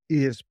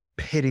is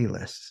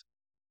pitiless.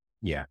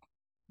 Yeah.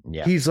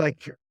 He's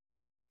like,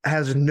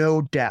 has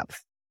no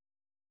depth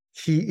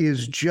he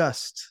is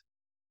just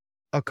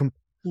a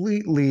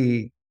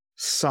completely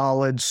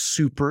solid,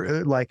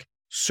 super, like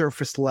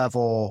surface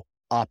level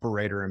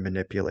operator and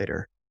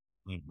manipulator.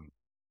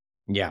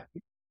 Mm-hmm. Yeah.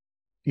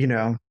 You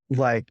know,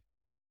 like,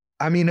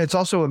 I mean, it's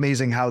also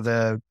amazing how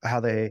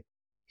they,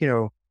 you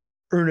know,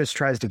 Ernest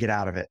tries to get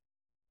out of it.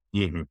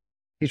 Mm-hmm.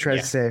 He tries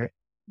Yeah. to say,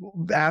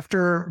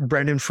 after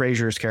Brendan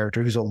Fraser's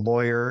character, who's a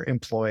lawyer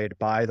employed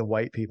by the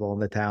white people in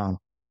the town,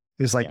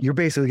 is like, Yeah. you're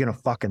basically going to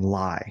fucking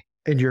lie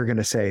and you're going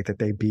to say that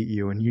they beat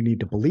you and you need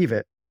to believe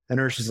it. And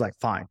Ernest is like,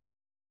 fine.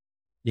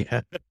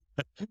 Yeah.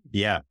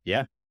 Yeah.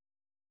 Yeah.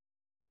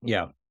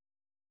 Yeah.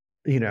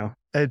 You know,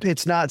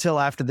 it's not till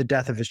after the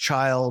death of his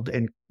child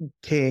and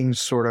King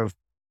sort of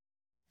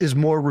is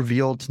more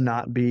revealed to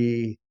not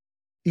be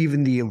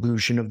even the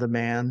illusion of the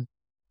man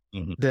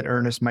Mm-hmm. that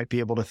Ernest might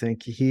be able to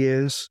think he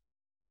is,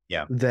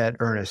 Yeah. that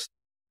Ernest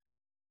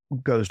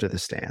goes to the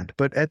stand.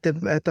 But at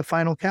the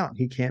final count,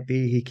 he can't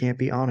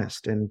be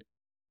honest.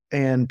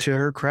 And to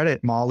her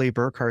credit, Molly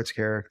Burkhart's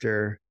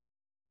character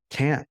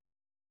can't.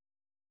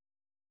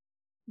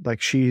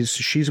 Like she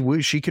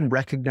can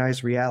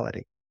recognize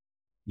reality.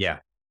 Yeah.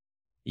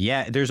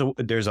 Yeah.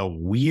 There's a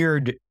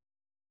weird,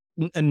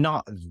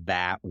 not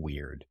that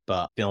weird,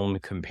 but film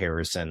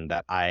comparison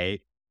that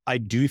I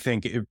do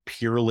think it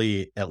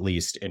purely, at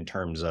least in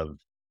terms of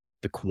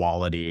the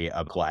quality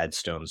of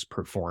Gladstone's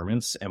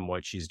performance and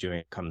what she's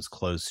doing, comes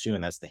close to,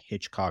 and that's the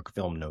Hitchcock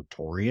film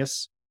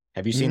Notorious.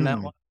 Have you seen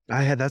that one?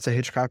 That's a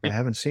Hitchcock I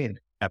haven't seen.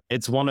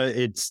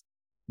 It's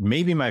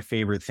maybe my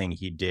favorite thing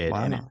he did.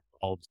 Wow. And it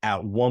involved,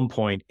 at one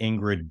point,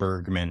 Ingrid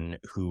Bergman,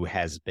 who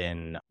has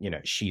been,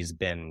 she's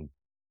been,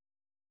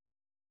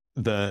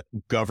 the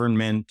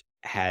government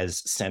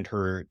has sent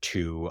her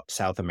to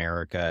South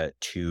America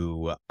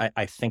to,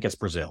 I think it's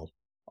Brazil.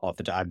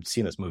 I've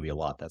seen this movie a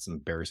lot. That's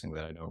embarrassing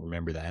that I don't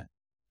remember that.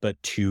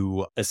 But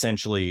to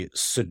essentially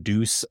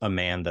seduce a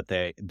man that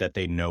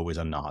they know is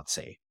a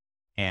Nazi,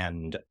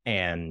 and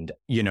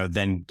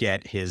then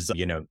get his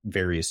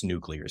various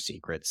nuclear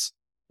secrets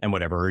and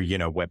whatever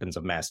weapons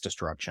of mass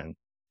destruction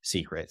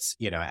secrets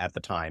at the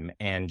time.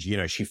 And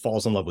she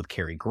falls in love with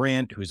Cary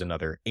Grant, who's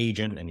another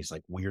agent, and he's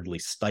like weirdly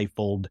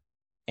stifled.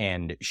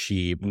 And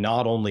she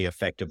not only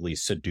effectively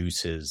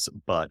seduces,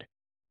 but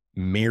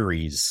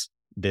marries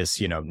this,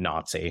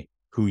 Nazi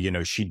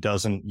who, she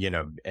doesn't,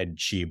 and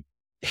she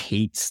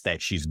hates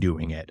that she's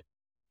doing it.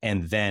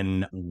 And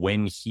then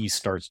when he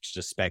starts to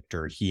suspect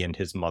her, he and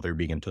his mother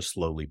begin to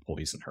slowly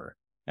poison her.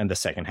 And the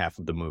second half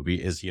of the movie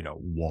is,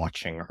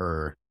 watching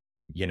her,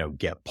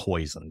 get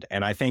poisoned.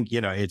 And I think,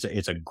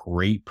 it's a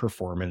great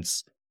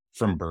performance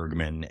from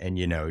Bergman. And,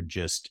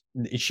 just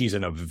she's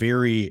in a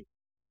very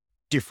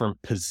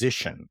different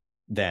position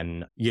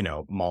than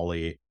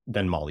Molly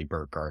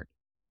Burkhart.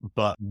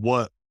 But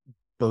what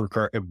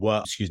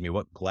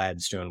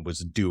Gladstone was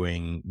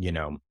doing,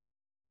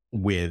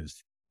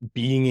 with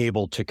being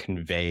able to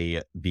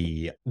convey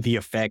the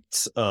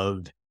effects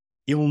of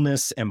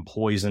illness and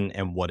poison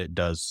and what it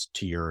does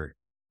to your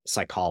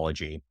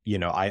psychology,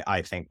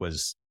 I think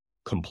was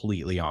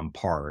completely on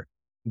par.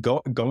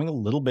 Going a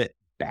little bit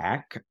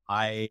back,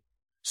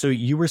 so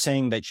you were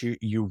saying that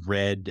you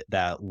read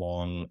that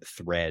long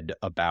thread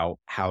about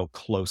how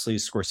closely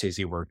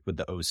Scorsese worked with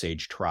the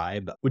Osage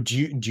tribe. Do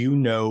you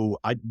know?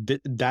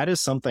 That is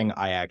something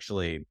I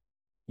actually,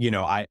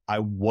 I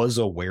was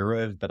aware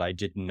of, but I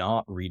did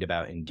not read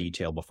about in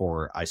detail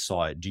before I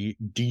saw it.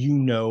 Do you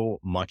know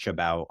much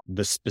about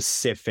the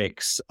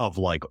specifics of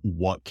like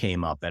what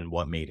came up and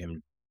what made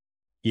him,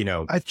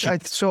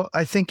 So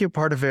I think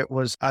part of it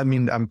was, I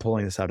mean, I'm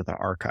pulling this out of the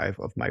archive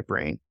of my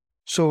brain.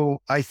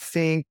 So I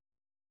think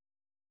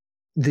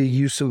the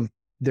use of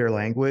their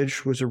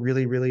language was a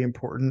really, really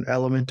important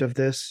element of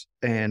this.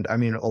 And I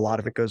mean, a lot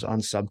of it goes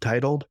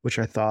unsubtitled, which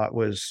I thought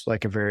was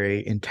like a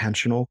very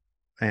intentional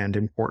and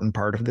important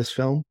part of this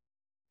film.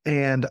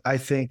 And I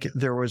think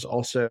there was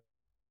also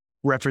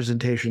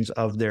representations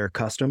of their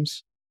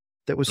customs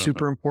that was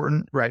super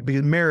important, right?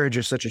 Because marriage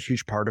is such a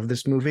huge part of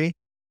this movie.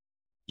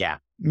 Yeah.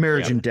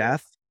 Marriage and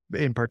death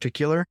in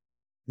particular,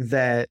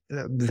 that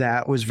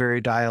was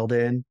very dialed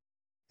in.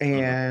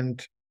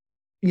 And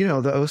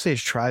the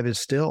Osage tribe is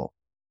still,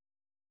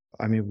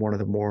 I mean, one of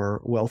the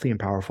more wealthy and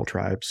powerful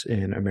tribes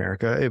in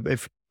America,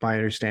 if my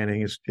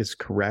understanding is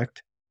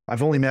correct.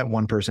 I've only met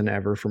one person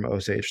ever from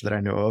Osage that I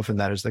know of, and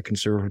that is the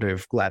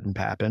conservative Gladden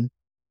Papin.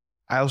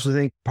 I also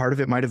think part of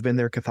it might have been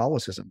their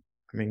Catholicism.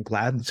 I mean,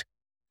 Gladden's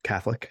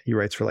Catholic. He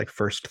writes for like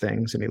First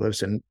Things, and he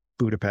lives in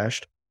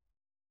Budapest.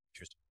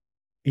 Interesting.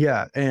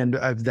 Yeah, and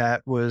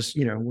that was,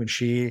 when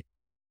she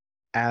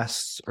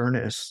asks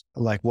Ernest,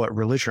 like, what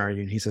religion are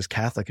you? And he says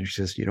Catholic, and she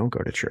says, you don't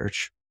go to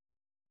church.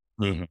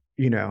 I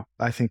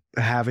think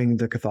having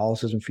the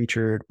Catholicism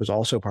featured was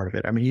also part of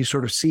it. I mean, you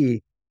sort of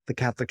see the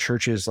Catholic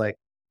Church's like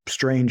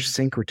strange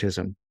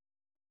syncretism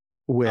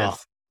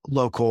with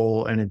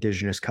local and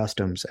indigenous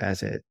customs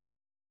as it,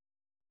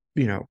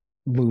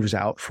 moves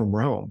out from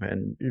Rome.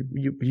 And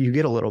you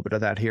get a little bit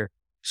of that here.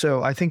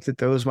 So I think that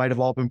those might have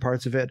all been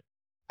parts of it.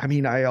 I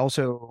mean, I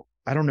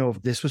don't know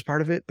if this was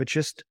part of it, but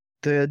just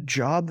the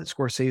job that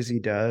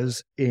Scorsese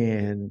does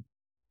in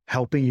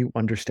helping you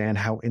understand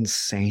how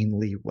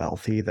insanely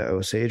wealthy the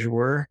Osage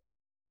were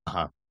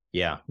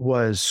Yeah.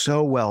 was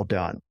so well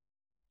done.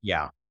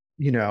 Yeah.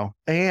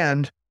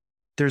 And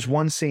there's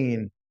one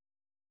scene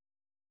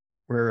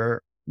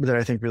that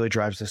I think really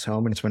drives this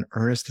home, and it's when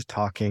Ernest is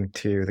talking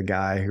to the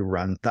guy who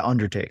runs the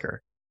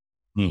Undertaker,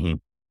 Mm-hmm.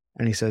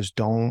 and he says,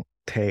 "Don't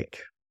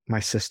take my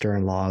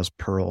sister-in-law's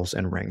pearls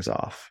and rings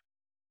off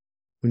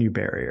when you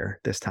bury her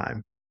this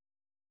time."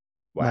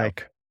 Wow.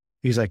 Like,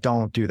 he's like,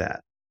 "Don't do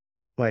that."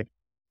 Like,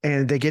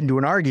 and they get into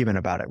an argument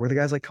about it where the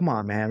guy's like, "Come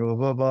on, man, blah,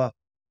 blah, blah."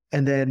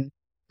 And then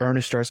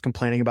Ernest starts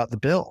complaining about the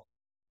bill.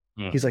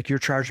 He's like, "You're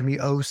charging me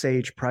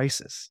Osage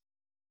prices."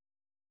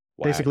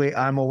 Wow. Basically,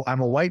 I'm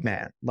a white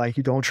man. Like,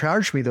 you don't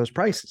charge me those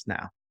prices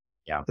now.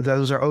 Yeah.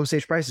 Those are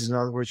Osage prices. In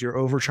other words, you're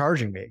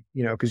overcharging me,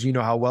 because you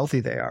know how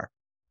wealthy they are.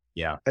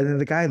 Yeah. And then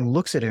the guy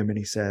looks at him and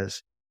he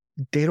says,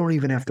 "They don't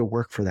even have to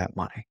work for that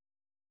money.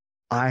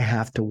 I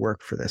have to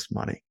work for this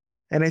money."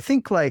 And I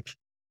think like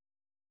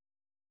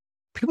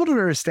people don't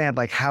understand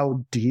like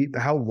how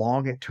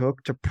long it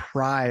took to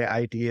pry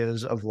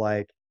ideas of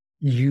like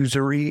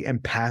usury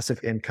and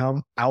passive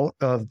income out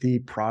of the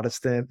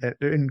Protestant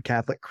and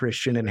Catholic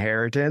Christian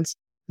inheritance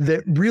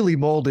that really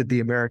molded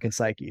the American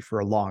psyche for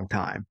a long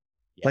time.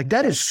 Yeah. Like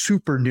that is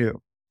super new.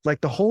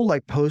 Like the whole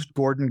like post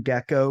Gordon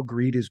Gekko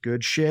greed is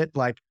good shit.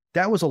 Like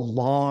that was a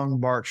long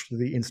march through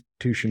the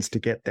institutions to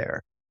get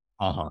there.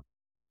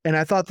 And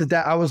I thought that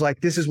I was like,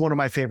 this is one of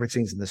my favorite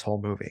scenes in this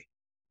whole movie.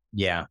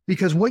 Yeah.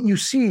 Because what you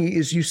see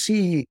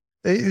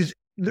is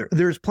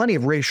there's plenty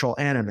of racial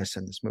animus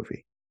in this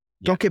movie.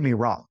 Yeah. Don't get me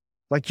wrong.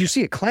 Like you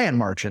see a Klan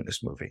march in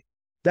this movie.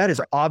 That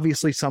is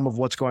obviously some of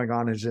what's going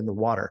on is in the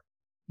water.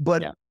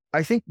 But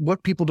I think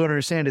what people don't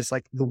understand is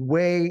like the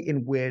way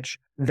in which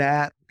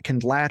that can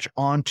latch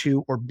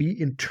onto or be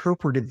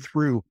interpreted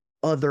through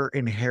other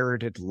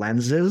inherited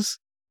lenses.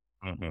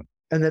 And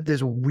that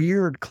there's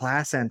weird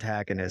class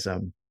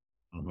antagonism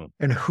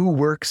and who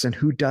works and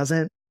who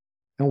doesn't.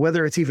 And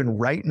whether it's even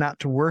right not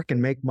to work and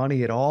make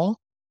money at all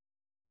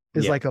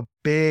is like a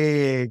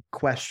big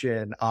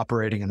question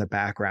operating in the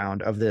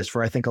background of this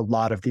for, I think, a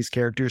lot of these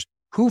characters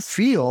who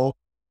feel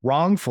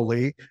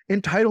wrongfully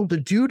entitled to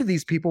do to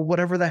these people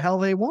whatever the hell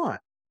they want.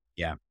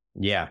 Yeah.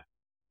 Yeah.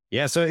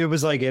 Yeah. So it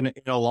was like in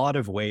a lot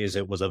of ways,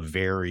 it was a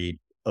very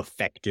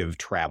effective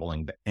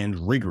traveling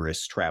and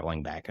rigorous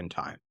traveling back in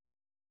time.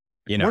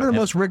 One of the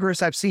most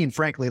rigorous I've seen,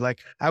 frankly. Like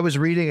I was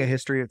reading a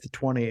history of the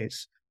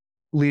 20s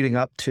leading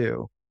up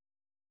to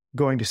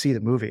going to see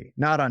the movie,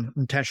 not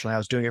unintentionally. I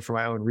was doing it for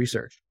my own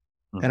research.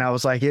 And I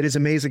was like, it is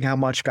amazing how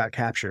much got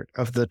captured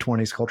of the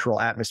 20s cultural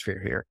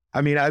atmosphere here.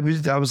 I mean, I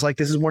was like,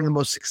 this is one of the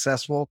most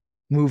successful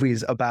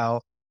movies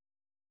about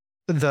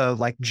the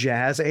like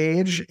jazz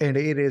age. And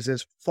it is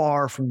as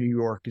far from New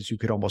York as you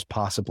could almost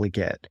possibly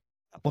get.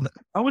 Well,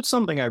 that was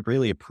something I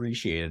really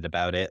appreciated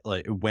about it.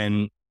 Like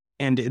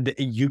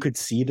you could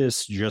see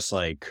this just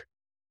like,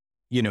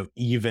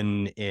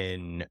 even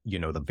in,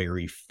 the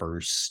very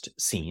first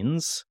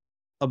scenes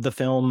of the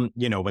film,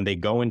 when they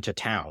go into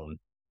town,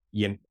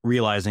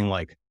 realizing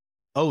like,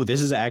 oh, this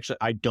is actually,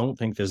 I don't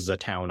think this is a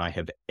town I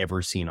have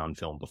ever seen on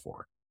film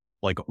before.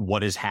 Like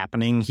what is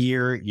happening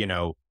here?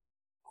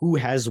 Who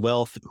has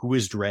wealth, who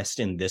is dressed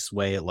in this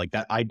way like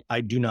that.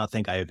 I do not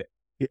think I have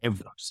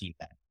ever seen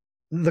that.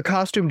 The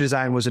costume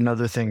design was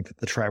another thing that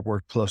the tribe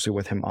worked closely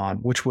with him on,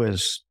 which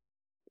was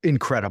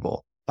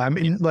incredible. I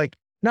mean, like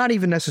not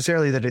even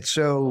necessarily that it's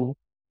so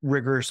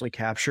rigorously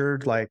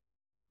captured, like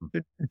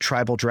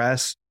tribal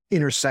dress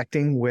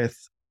intersecting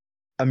with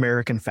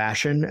American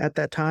fashion at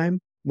that time,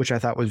 which I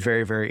thought was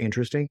very, very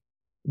interesting,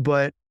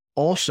 but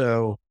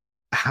also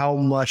how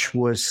much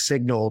was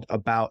signaled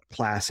about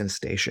class and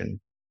station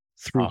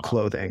through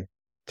clothing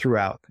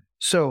throughout.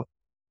 So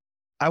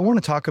I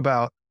want to talk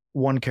about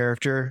one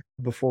character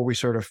before we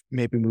sort of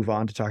maybe move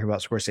on to talk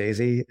about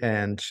Scorsese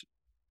and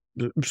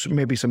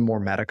maybe some more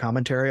meta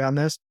commentary on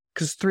this,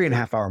 because it's a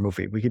 3.5 hour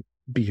movie. We could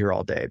be here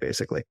all day,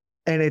 basically.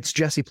 And it's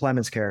Jesse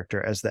Plemons'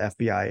 character as the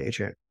FBI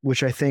agent,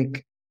 which I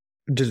think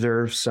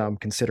deserves some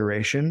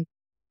consideration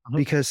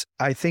because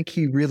I think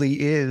he really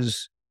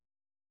is.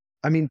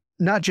 I mean,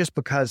 not just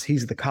because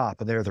he's the cop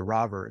and they're the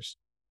robbers.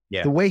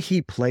 Yeah. The way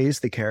he plays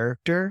the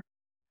character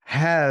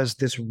has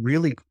this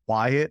really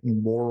quiet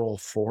moral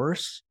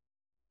force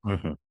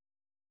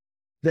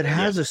that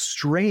has a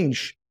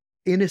strange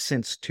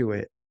innocence to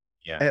it,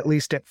 at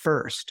least at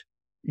first.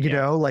 You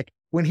know, like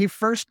when he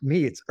first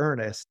meets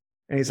Ernest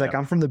and he's like,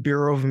 I'm from the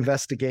Bureau of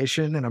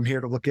Investigation and I'm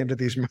here to look into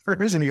these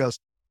murders. And he goes,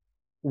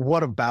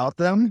 what about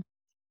them?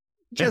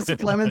 Jesse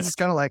Plemons is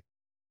kind of like,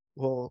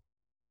 well,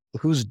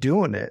 who's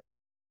doing it?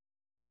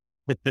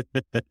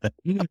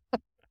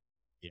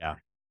 Yeah.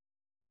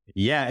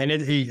 And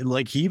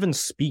he even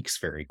speaks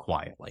very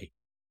quietly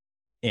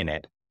in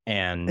it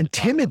and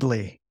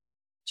timidly.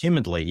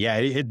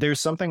 Yeah. There's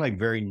something like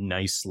very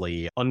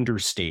nicely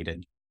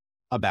understated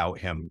about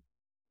him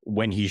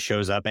when he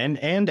shows up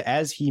and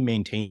as he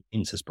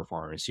maintains his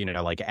performance,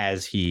 like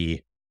as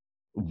he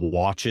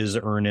watches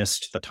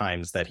Ernest the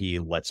times that he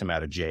lets him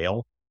out of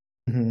jail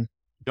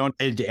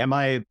Mhm. Am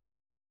I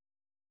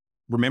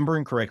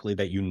remembering correctly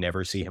that you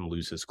never see him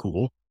lose his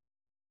cool?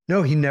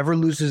 No, he never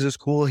loses his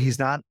cool. He's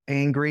not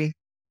angry.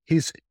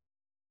 He's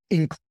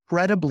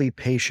incredibly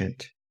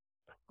patient.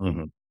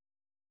 Mm-hmm.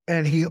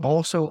 And he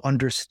also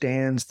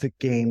understands the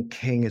game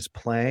King is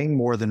playing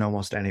more than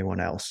almost anyone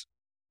else.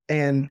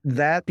 And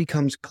that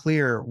becomes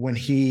clear when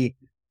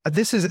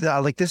this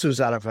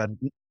was out of a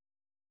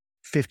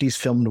 50s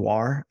film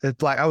noir.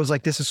 It's like, I was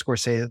like, this is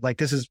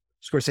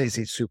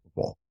Scorsese's Super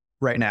Bowl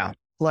right now.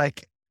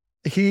 Like,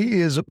 he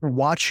is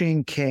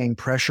watching King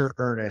pressure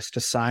Ernest to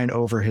sign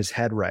over his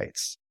head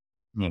rights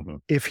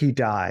if he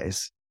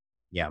dies.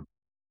 Yeah.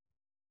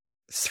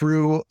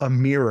 Through a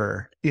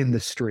mirror in the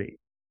street.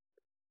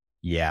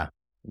 Yeah.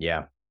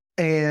 Yeah.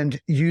 And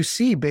you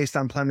see, based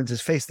on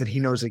Clemens' face, that he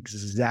knows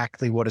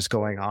exactly what is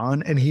going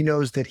on. And he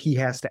knows that he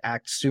has to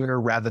act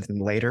sooner rather than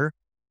later.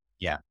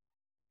 Yeah.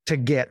 To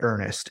get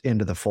Ernest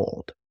into the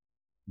fold.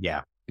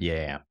 Yeah.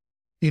 Yeah.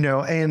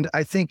 And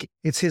I think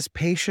it's his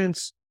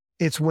patience.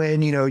 It's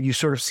when, you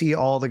sort of see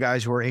all the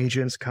guys who are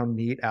agents come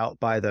meet out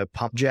by the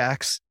pump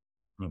jacks,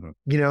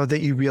 that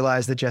you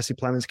realize that Jesse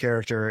Plemons'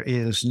 character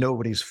is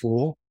nobody's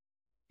fool,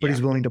 but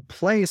he's willing to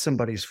play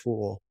somebody's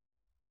fool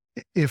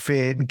if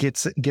it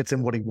gets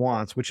him what he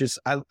wants, which is,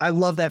 I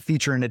love that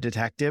feature in a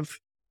detective.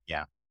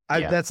 Yeah.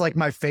 That's like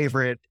my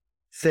favorite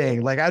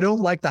thing. Like, I don't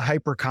like the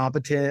hyper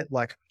competent,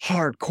 like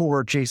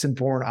hardcore Jason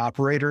Bourne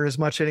operator as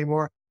much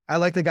anymore. I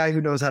like the guy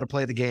who knows how to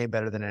play the game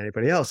better than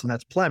anybody else, and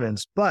that's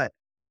Plemons. But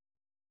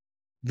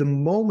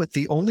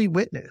the only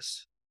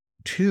witness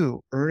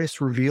to Ernest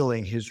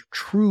revealing his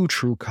true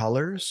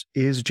colors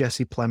is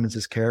Jesse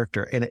Plemons'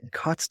 character, and it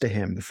cuts to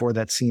him before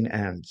that scene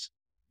ends.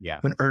 Yeah.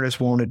 When Ernest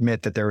won't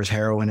admit that there was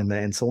heroin in the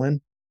insulin.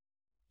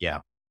 Yeah.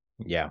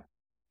 Yeah.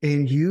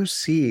 And you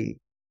see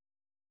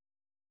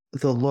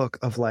the look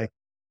of like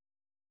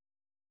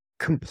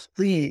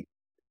complete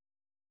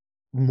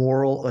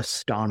moral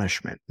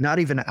astonishment, not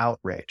even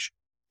outrage,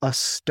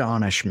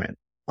 astonishment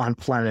on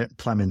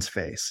Plemons'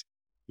 face.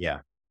 Yeah.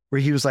 Where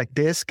he was like,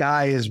 this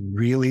guy is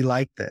really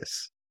like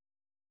this.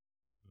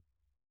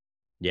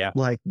 Yeah.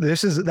 Like,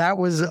 that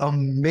was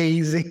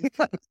amazing.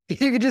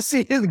 You could just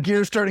see his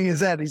gears turning his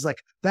head. He's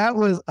like, that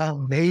was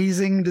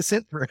amazing to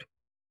sit through.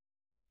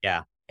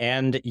 Yeah.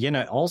 And,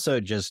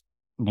 also just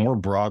more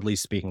broadly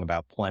speaking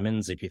about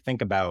Plemons, if you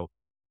think about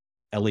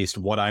at least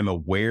what I'm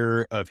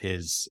aware of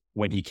his,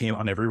 when he came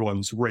on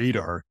everyone's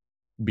radar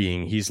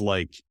being, he's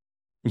like,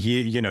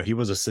 he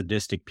was a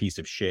sadistic piece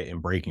of shit in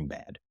Breaking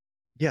Bad.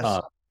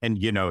 Yes. And,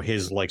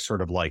 his like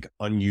sort of like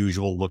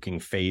unusual looking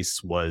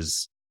face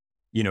was,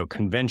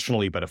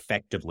 conventionally but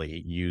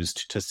effectively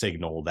used to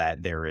signal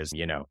that there is,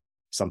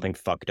 something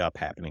fucked up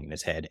happening in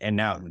his head. And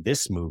now in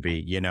this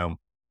movie,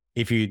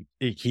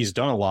 he's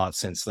done a lot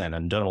since then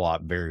and done a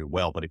lot very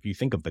well. But if you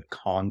think of the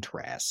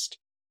contrast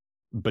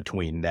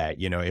between that,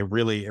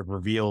 it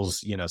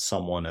reveals,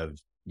 someone of,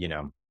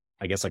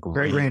 I guess like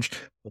very ranged.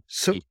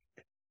 So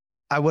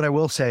what I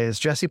will say is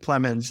Jesse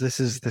Plemons, this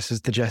is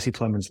the Jesse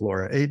Plemons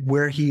lore.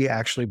 Where he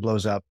actually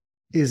blows up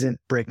isn't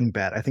Breaking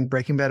Bad. I think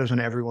Breaking Bad is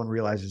when everyone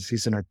realizes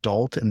he's an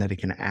adult and that he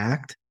can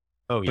act.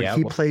 Oh, but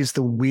he plays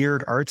the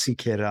weird artsy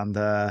kid on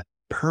the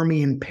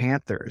Permian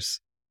Panthers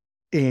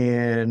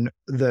in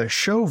the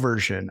show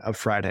version of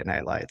Friday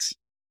Night Lights.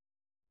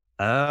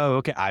 Oh,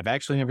 okay. I've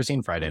actually never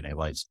seen Friday Night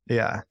Lights.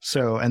 Yeah.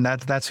 So, and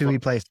that's who he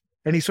plays.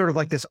 And he's sort of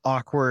like this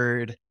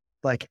awkward,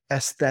 like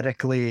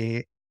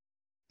aesthetically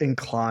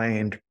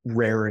inclined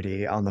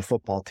rarity on the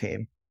football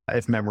team,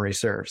 if memory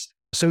serves.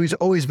 So he's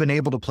always been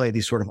able to play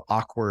these sort of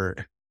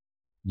awkward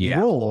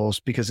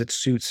roles because it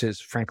suits his,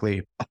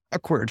 frankly,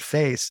 awkward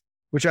face,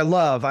 which I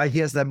love.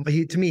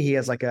 To me, he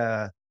has like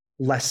a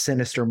less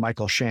sinister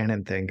Michael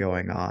Shannon thing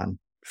going on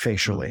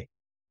facially.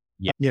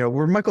 Yeah.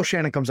 Where Michael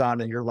Shannon comes on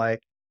and you're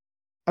like,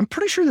 I'm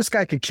pretty sure this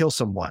guy could kill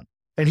someone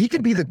and he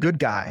could be the good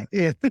guy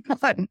in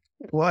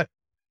what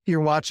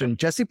you're watching.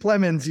 Jesse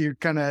Plemons,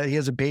 he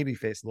has a baby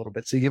face a little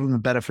bit, so you give him the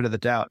benefit of the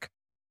doubt.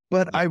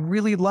 But I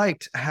really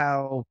liked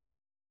how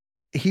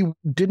he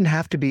didn't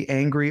have to be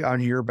angry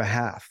on your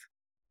behalf.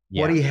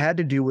 Yeah. What he had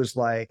to do was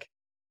like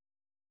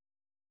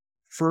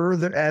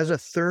further, as a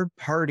third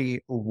party,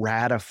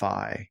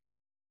 ratify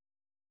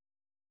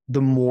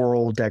the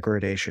moral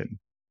degradation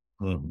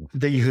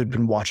that you had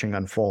been watching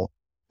unfold.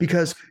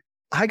 Because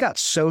I got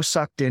so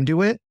sucked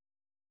into it.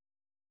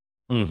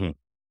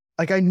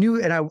 Like I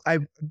knew, and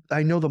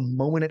I know the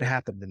moment it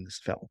happened in this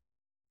film,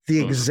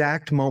 the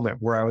exact moment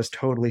where I was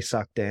totally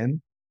sucked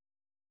in.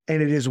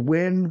 And it is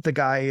when the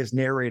guy is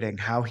narrating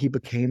how he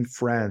became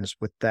friends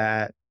with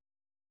that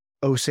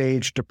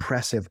Osage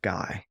depressive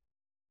guy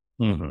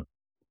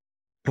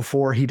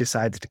before he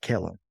decides to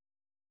kill him.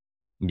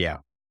 Yeah.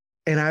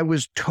 And I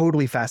was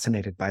totally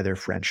fascinated by their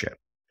friendship.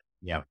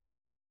 Yeah.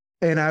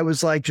 And I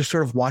was like, just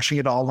sort of watching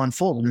it all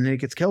unfold. And then he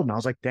gets killed. And I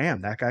was like,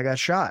 damn, that guy got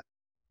shot.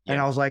 Yeah.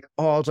 And I was like,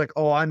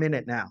 oh, I'm in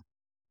it now.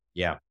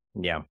 Yeah.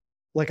 Yeah.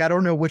 Like, I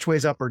don't know which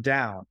way's up or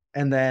down.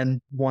 And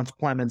then once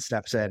Plemons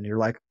steps in, you're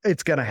like,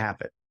 it's going to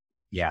happen.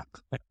 Yeah.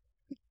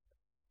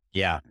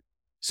 Yeah.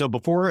 So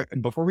before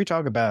we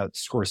talk about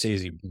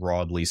Scorsese,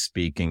 broadly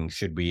speaking,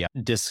 should we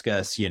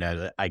discuss,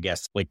 I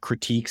guess like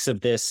critiques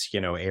of this,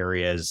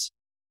 areas,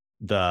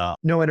 the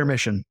No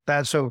intermission.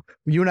 That's so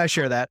you and I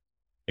share that.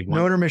 big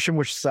No one? intermission,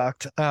 which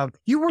sucked.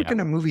 You work Yeah. in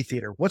a movie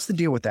theater. What's the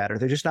deal with that? Are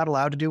they just not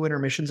allowed to do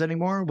intermissions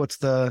anymore? What's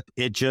the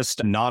It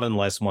just, not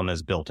unless one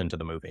is built into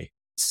the movie.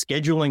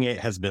 Scheduling it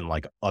has been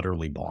like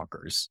utterly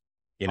bonkers.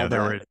 I'll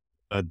There bet.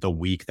 were the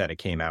week that it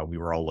came out, we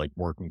were all like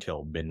working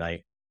till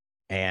midnight.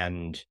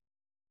 And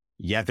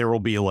yeah, there will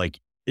be like,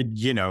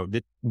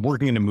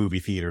 working in a movie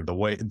theater, the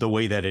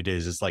way that it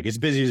is like, it's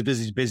busy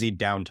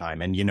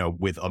downtime. And,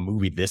 with a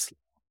movie this,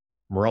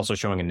 we're also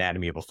showing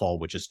Anatomy of a Fall,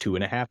 which is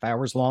 2.5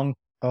 hours long.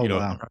 Oh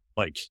wow.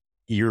 Like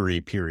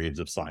eerie periods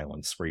of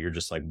silence where you're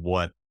just like,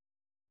 what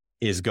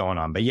is going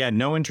on? But yeah,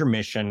 no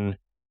intermission.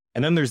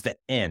 And then there's the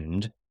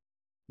end.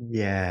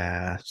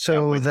 Yeah.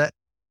 So the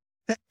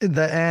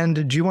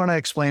end, do you want to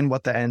explain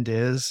what the end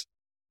is?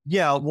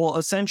 Yeah, well,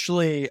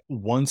 essentially,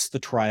 once the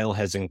trial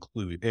has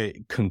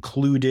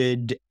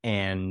concluded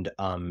and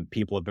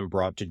people have been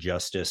brought to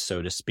justice,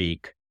 so to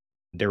speak,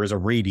 there is a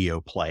radio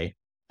play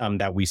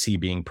that we see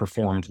being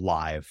performed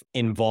live.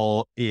 In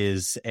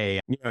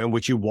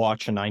which you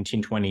watch a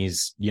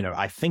 1920s,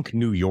 I think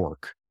New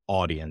York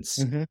audience,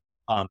 Mhm.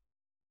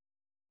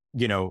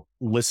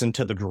 listen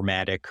to the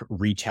dramatic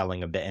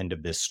retelling of the end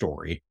of this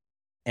story.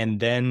 And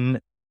then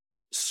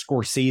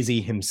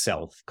Scorsese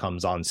himself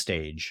comes on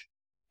stage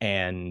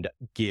and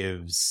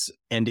is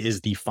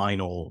the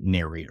final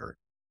narrator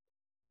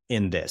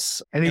in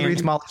this. And he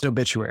reads Molly's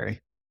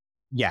obituary.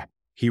 Yeah,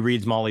 he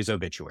reads Molly's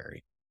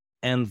obituary.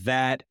 And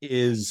that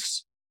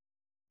is,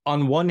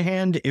 on one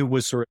hand, it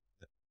was sort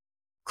of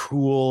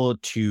cool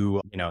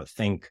to,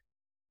 think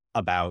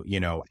about,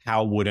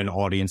 how would an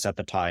audience at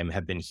the time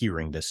have been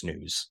hearing this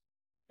news,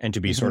 and to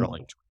be sort of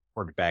like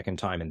worked back in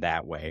time in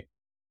that way.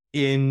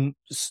 In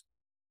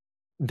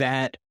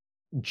that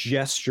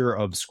gesture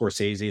of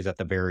Scorsese's at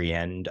the very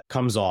end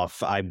comes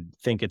off, I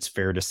think it's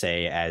fair to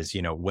say, as,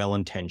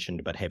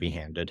 well-intentioned but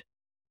heavy-handed.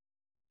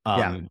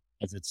 Yeah.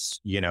 As it's,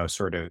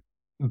 sort of,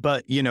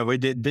 but,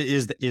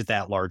 is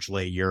that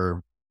largely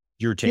your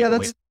takeaway? Yeah,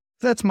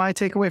 that's my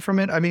takeaway from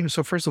it. I mean,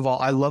 so first of all,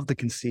 I love the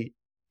conceit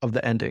of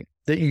the ending,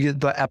 that you get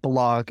the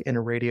epilogue in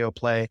a radio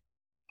play.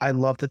 I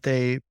love that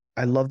they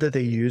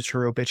used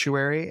her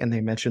obituary and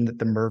they mentioned that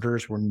the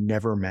murders were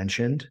never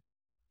mentioned.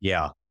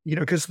 Yeah.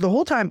 Because the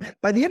whole time,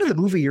 by the end of the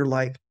movie, you're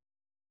like,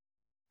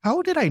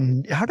 how did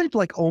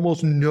like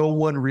almost no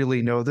one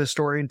really know this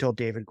story until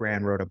David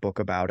Gran wrote a book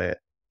about it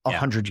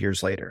 100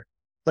 years later?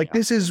 Like,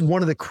 this is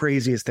one of the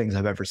craziest things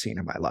I've ever seen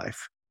in my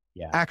life.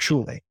 Yeah.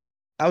 Actually,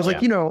 I was like,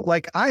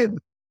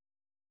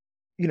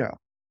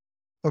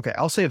 okay,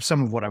 I'll save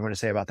some of what I'm going to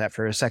say about that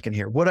for a second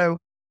here. What I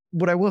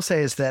will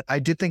say is that I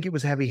did think it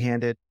was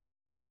heavy-handed,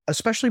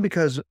 especially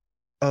because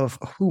of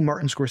who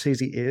Martin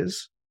Scorsese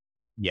is.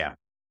 Yeah.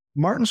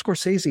 Martin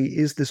Scorsese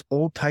is this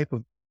old type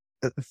of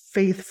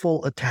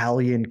faithful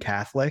Italian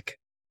Catholic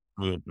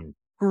who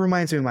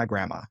reminds me of my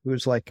grandma,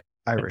 who's like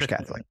Irish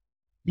Catholic.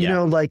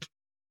 Like,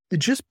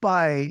 just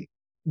by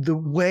the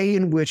way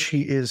in which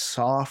he is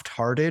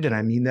soft-hearted, and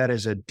I mean that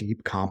as a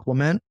deep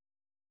compliment,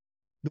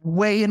 the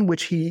way in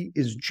which he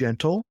is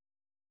gentle,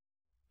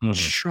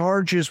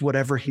 charges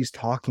whatever he's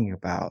talking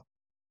about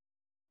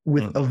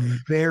with a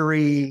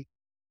very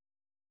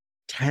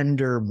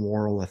tender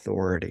moral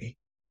authority.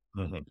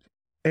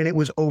 And it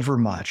was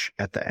overmuch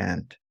at the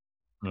end.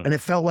 And it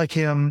felt like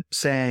him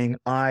saying,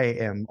 I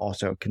am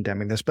also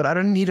condemning this, but I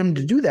don't need him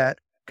to do that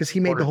because he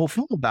made the whole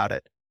film about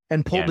it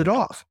and pulled it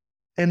off.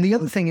 And the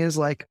other thing is,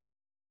 like,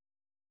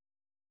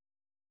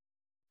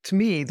 to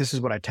me, this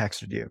is what I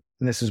texted you.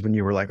 And this is when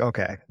you were like,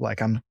 okay,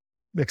 like, I'm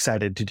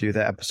excited to do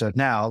the episode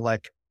now.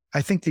 Like,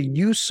 I think the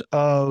use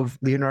of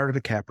Leonardo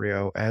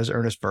DiCaprio as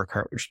Ernest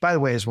Burkhart, which, by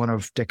the way, is one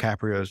of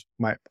DiCaprio's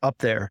up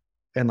there.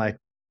 And, like,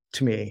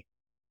 to me,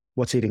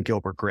 What's Eating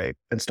Gilbert Grape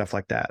and stuff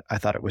like that. I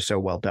thought it was so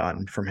well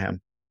done from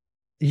him.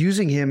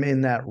 Using him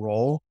in that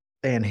role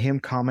and him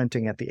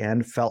commenting at the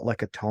end felt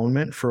like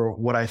atonement for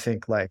what I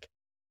think, like,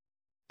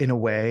 in a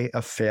way,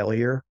 a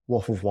failure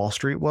Wolf of Wall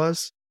Street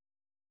was.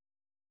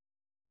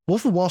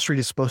 Wolf of Wall Street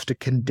is supposed to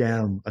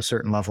condemn a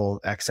certain level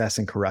of excess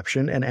and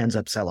corruption and ends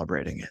up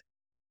celebrating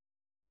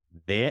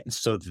it.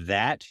 So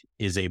that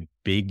is a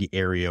big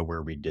area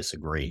where we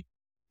disagree.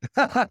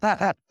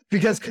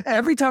 Because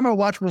every time I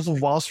watch Wolf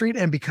of Wall Street,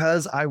 and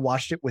because I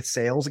watched it with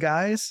sales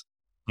guys,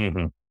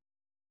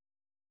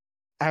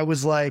 I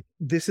was like,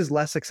 this is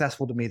less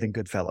successful to me than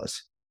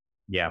Goodfellas.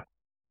 Yeah.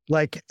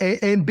 Like,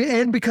 and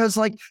because,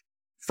 like,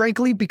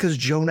 frankly, because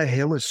Jonah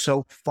Hill is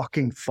so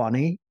fucking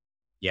funny.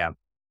 Yeah.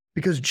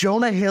 Because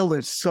Jonah Hill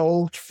is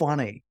so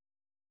funny.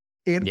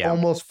 It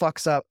almost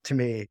fucks up to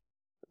me,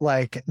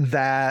 like,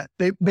 that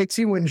it makes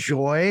you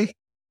enjoy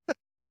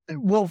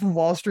Wolf of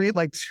Wall Street,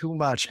 like, too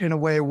much, in a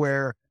way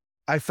where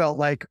I felt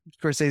like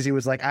Scorsese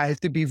was like, I have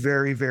to be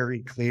very,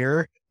 very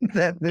clear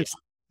that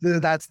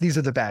these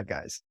are the bad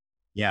guys.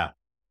 Yeah.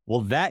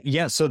 Well,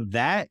 so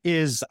that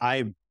is,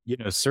 I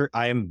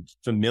am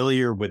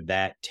familiar with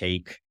that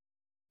take.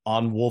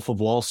 on Wolf of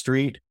Wall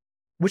Street.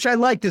 Which I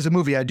liked as a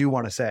movie, I do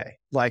want to say.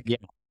 Like,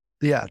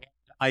 yeah.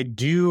 I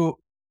do.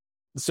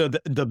 So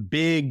the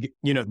big,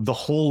 the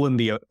hole in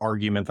the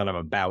argument that I'm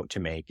about to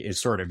make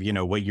is sort of,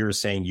 what you're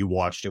saying, you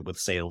watched it with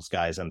sales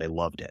guys and they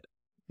loved it.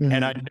 Mm-hmm.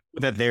 And I know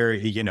that there,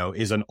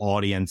 is an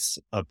audience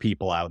of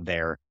people out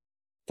there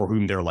for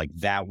whom they're like,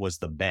 that was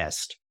the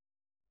best.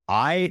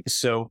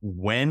 So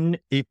when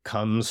it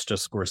comes to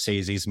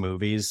Scorsese's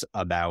movies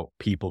about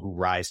people who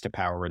rise to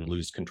power and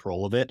lose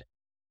control of it,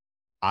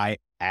 I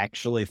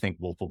actually think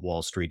Wolf of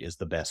Wall Street is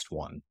the best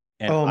one.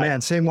 And man,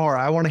 say more.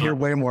 I want to hear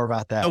way more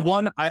about that. The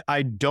one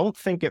I don't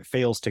think it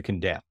fails to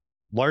condemn.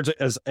 Largely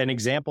as an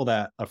example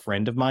that a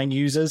friend of mine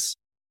uses,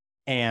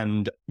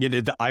 and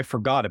I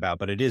forgot about,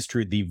 but it is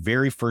true. The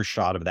very first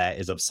shot of that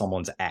is of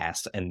someone's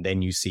ass, and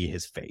then you see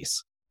his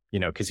face,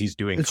 because he's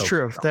doing. It's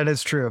true. That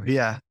is true.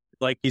 Yeah.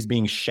 Like he's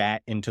being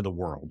shat into the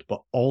world.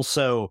 But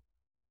also,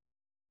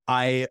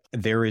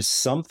 there is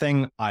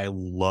something I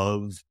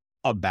love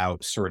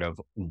about sort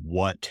of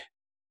what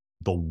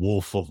the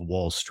Wolf of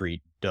Wall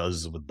Street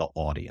does with the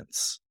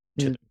audience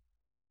in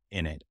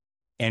it.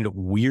 And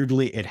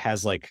weirdly, it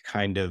has like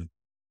kind of,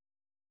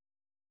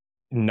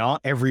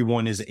 not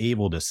everyone is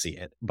able to see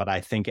it, but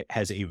I think it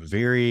has a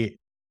very,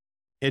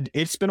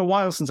 it's been a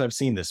while since I've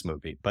seen this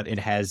movie, but it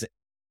has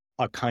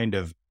a kind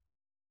of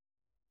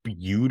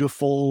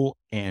beautiful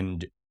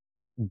and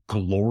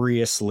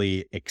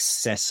gloriously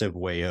excessive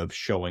way of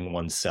showing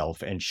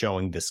oneself and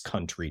showing this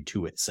country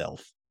to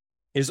itself.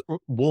 Is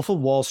Wolf of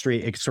Wall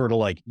Street, it's sort of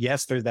like,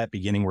 yes, there's that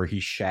beginning where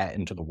he's shat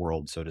into the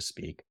world, so to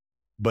speak.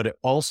 But it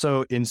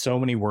also, in so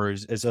many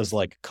words, it says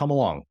like, come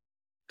along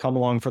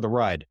for the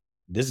ride.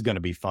 This is going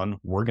to be fun.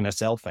 We're going to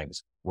sell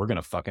things. We're going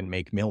to fucking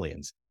make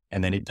millions.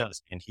 And then it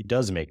does. And he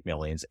does make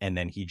millions. And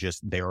then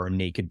there are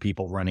naked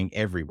people running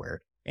everywhere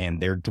and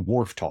they're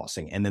dwarf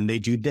tossing. And then they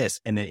do this.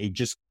 And then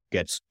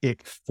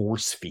it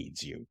force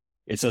feeds you.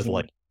 It says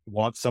like,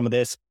 want some of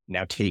this?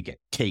 Now take it.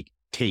 Take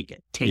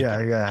it.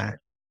 Yeah.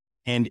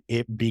 And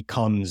it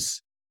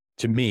becomes,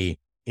 to me,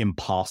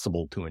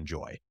 impossible to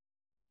enjoy.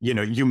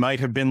 You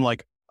might have been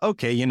like,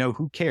 okay,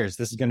 who cares?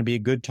 This is going to be a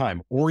good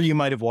time. Or you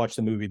might have watched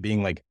the movie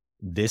being like,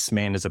 this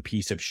man is a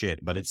piece of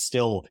shit, but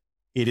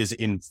it is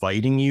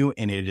inviting you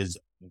and it is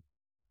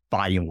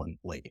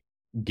violently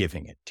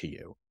giving it to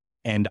you.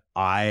 And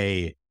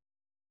I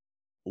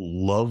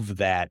love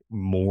that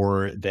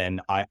more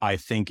than I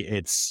think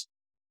it's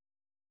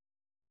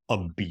a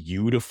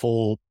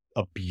beautifully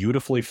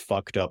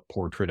fucked up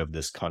portrait of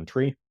this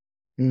country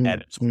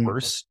at its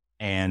worst.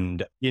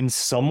 And in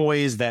some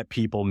ways that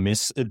people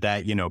miss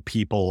that,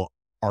 people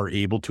are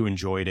able to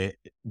enjoy it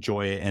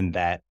and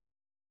that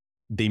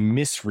they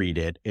misread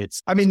it.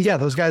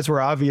 Those guys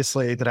were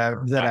obviously that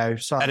I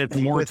saw. That it's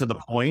more to the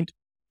point.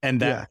 And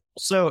that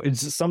so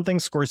it's something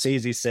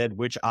Scorsese said,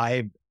 which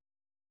I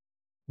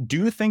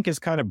do think is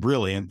kind of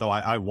brilliant, though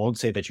I won't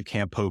say that you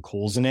can't poke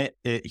holes in it.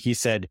 He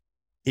said,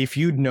 if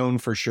you'd known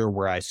for sure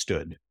where I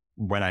stood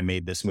when I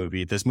made this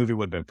movie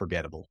would have been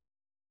forgettable.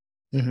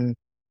 Mm-hmm.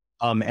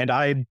 And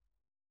I,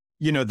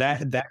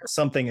 that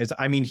something is,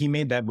 he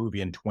made that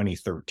movie in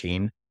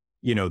 2013.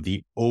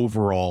 The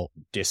overall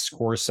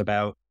discourse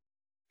about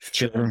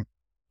film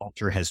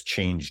culture has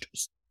changed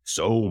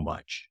so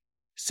much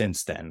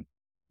since then.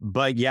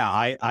 But yeah,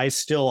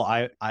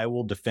 I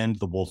will defend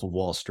The Wolf of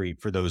Wall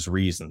Street for those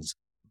reasons.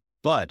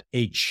 But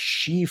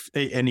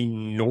an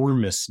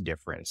enormous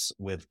difference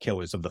with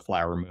Killers of the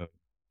Flower Moon.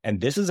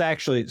 And this is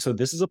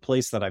a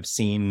place that I've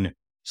seen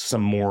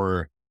some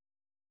more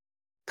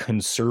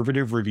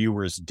conservative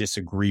reviewers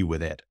disagree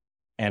with it.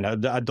 And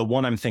the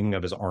one I'm thinking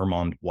of is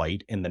Armand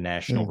White in the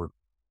National Review.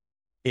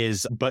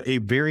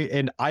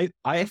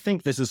 I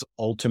think this is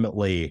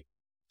ultimately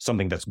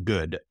something that's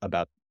good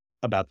about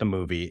the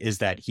movie is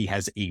that he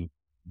has a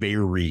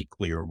very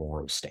clear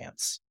moral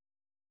stance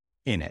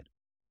in it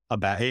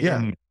about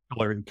in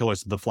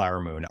Killers of the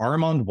Flower Moon.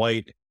 Armand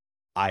White,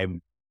 I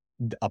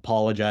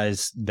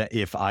apologize that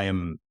if I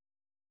am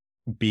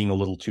being a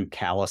little too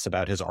callous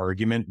about his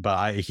argument,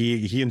 but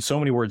he in so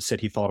many words said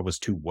he thought it was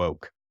too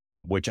woke,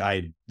 which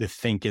I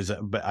think is,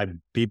 that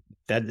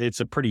it's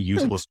a pretty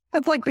useless.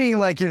 That's like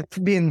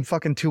being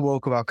fucking too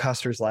woke about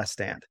Custer's Last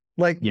Stand.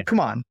 Come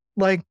on,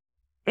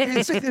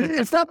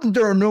 it's not that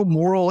there are no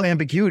moral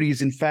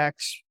ambiguities. In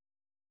fact,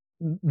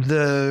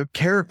 the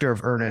character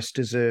of Ernest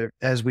is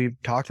as we've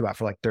talked about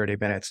for 30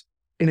 minutes,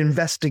 an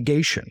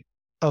investigation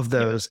of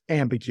those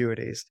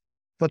ambiguities.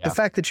 But the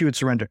fact that you would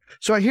surrender.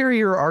 So I hear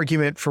your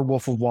argument for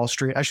Wolf of Wall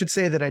Street. I should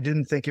say that I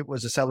didn't think it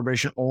was a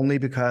celebration only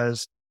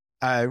because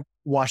I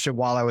watched it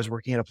while I was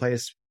working at a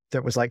place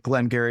that was like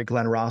Glengarry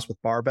Glen Ross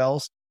with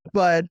barbells.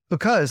 But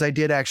because I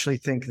did actually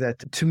think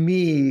that, to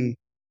me,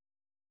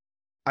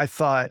 I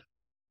thought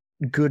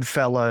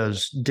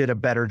Goodfellas did a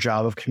better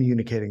job of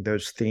communicating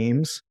those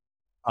themes.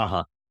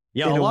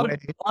 Yeah, a lot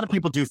of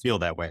people do feel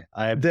that way.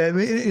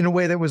 In a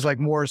way that was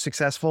more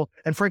successful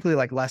and frankly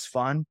less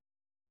fun.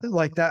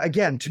 That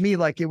again, to me,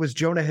 it was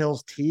Jonah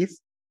Hill's teeth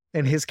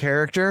and his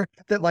character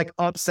that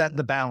upset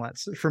the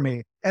balance for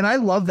me. And I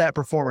love that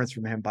performance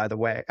from him, by the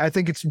way. I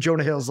think it's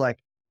Jonah Hill's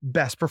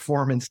best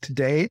performance to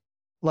date.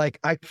 Like,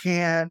 I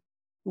can't,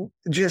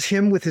 just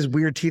him with his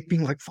weird teeth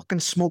being like,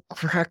 fucking smoke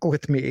crack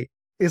with me.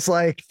 It's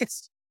like,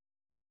 it's,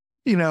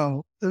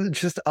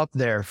 just up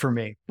there for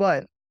me.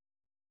 But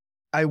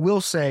I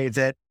will say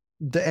that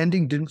the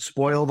ending didn't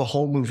spoil the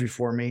whole movie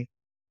for me.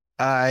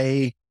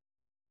 Of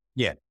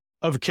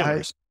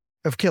Killers.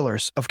 Of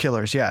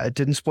Killers. Yeah, it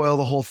didn't spoil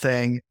the whole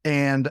thing.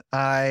 And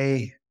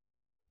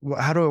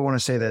how do I want to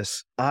say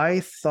this?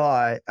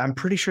 I'm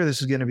pretty sure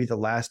this is going to be the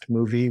last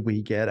movie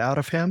we get out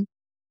of him.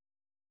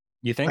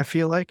 You think?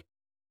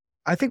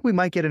 I think we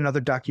might get another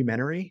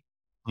documentary.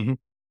 Mm-hmm.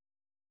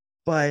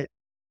 But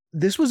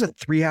this was a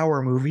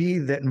 3-hour movie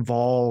that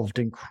involved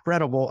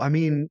incredible. I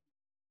mean,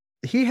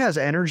 he has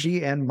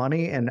energy and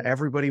money, and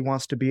everybody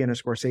wants to be in a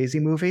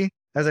Scorsese movie.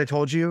 As I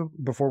told you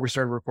before we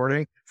started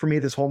recording, for me,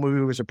 this whole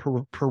movie was a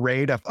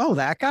parade of, oh,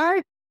 that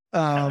guy,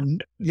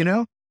 and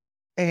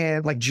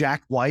like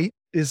Jack White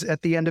is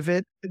at the end of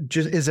it,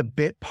 just is a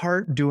bit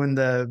part doing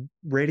the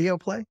radio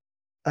play.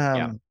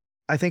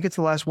 I think it's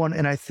the last one.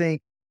 And I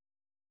think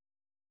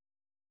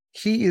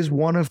he is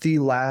one of the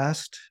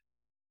last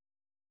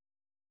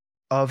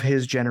of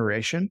his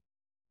generation.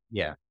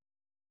 Yeah.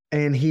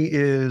 And he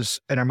is,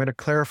 and I'm going to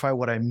clarify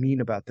what I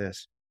mean about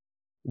this,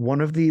 one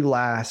of the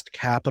last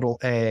capital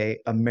A,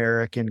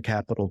 American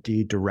capital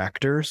D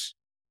directors.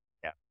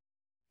 Yeah.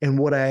 And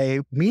what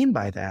I mean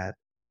by that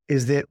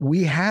is that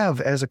we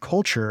have, as a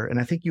culture, and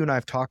I think you and I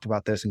have talked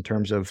about this in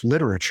terms of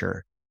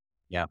literature,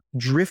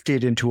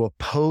 drifted into a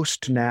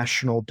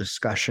post-national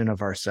discussion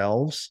of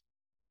ourselves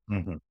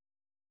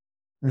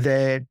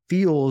that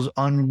feels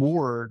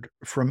unmoored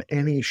from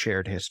any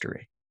shared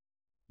history.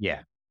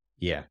 Yeah.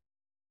 Yeah.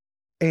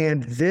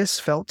 And this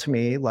felt to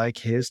me like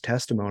his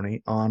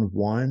testimony on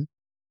one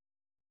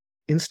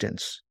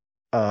instance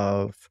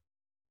of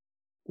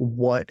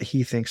what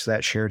he thinks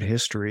that shared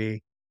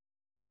history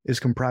is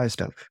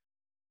comprised of.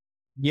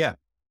 Yeah.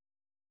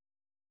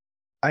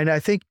 And I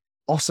think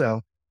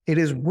also it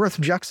is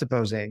worth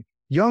juxtaposing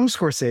young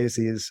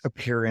Scorsese's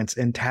appearance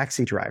in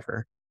Taxi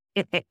Driver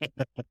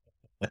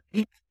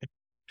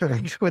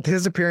with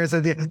his appearance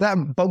at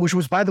that, which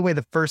was, by the way,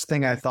 the first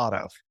thing I thought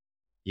of.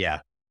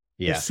 Yeah.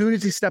 Yeah. As soon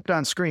as he stepped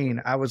on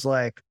screen, I was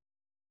like,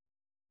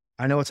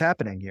 I know what's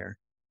happening here.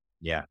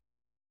 Yeah.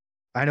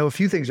 I know a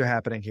few things are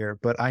happening here,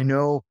 but I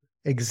know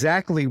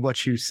exactly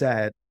what you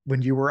said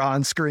when you were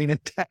on screen in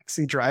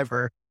Taxi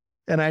Driver.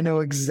 And I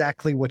know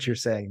exactly what you're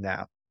saying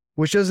now,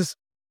 which is,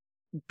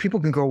 people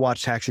can go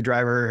watch Taxi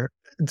Driver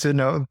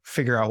to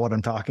figure out what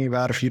I'm talking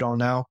about. If you don't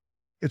know,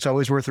 it's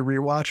always worth a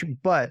rewatch,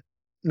 but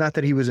not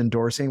that he was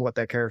endorsing what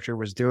that character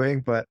was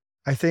doing. But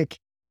I think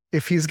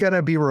if he's going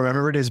to be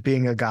remembered as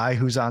being a guy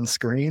who's on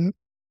screen,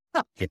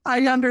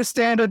 I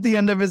understand at the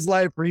end of his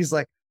life where he's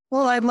like,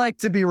 well, I'd like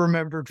to be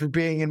remembered for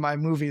being in my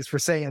movies for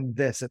saying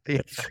this at the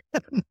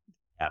end.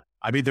 Yeah.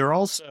 I mean, there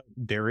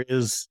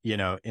is,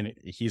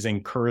 he's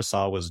in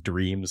Kurosawa's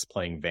Dreams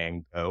playing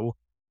Van Gogh,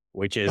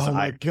 which is, oh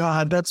my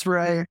God, that's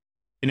right.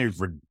 In a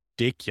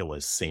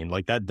ridiculous scene.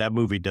 Like that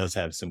movie does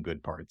have some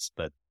good parts,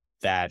 but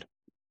that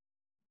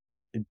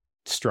it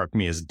struck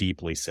me as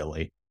deeply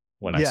silly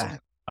when I saw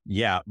it.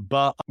 Yeah.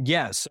 But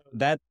yeah, so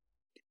that,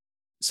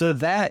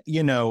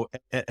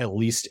 at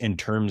least in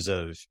terms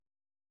of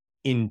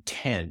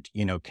intent,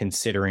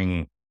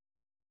 considering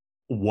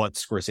what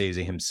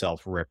Scorsese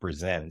himself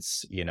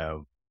represents,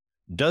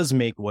 does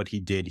make what he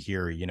did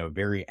here,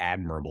 very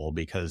admirable,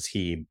 because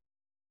he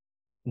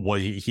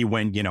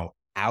went,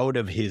 out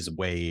of his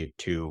way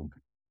to,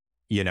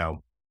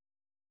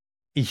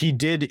 he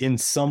did in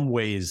some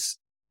ways,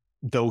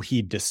 though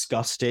he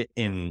discussed it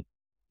in,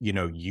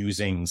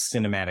 using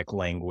cinematic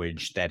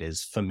language that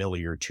is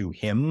familiar to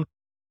him,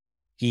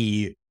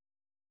 he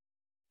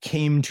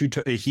came to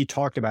he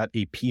talked about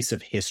a piece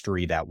of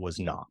history that was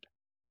not.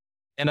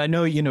 And I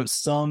know,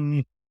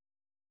 some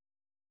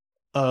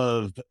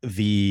of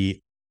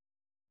the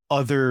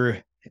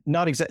other,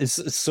 not exactly,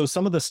 so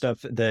some of the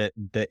stuff that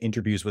the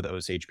interviews with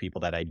Osage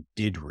people that I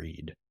did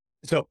read.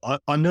 So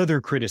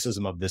another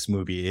criticism of this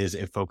movie is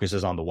it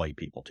focuses on the white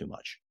people too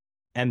much.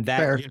 And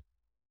that,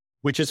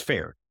 which is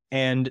fair.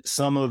 And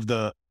some of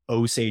the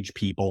Osage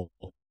people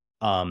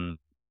have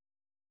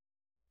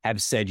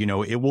said,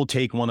 it will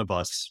take one of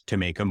us to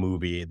make a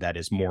movie that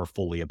is more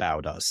fully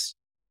about us.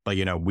 But,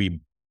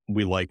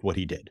 we like what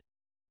he did.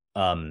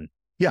 And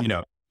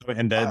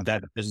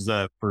that this is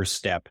the first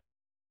step.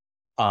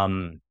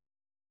 And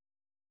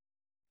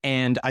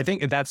I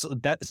think that's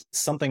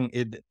something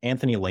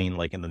Anthony Lane,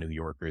 like in the New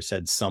Yorker,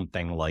 said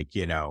something like,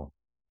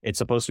 it's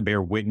supposed to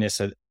bear witness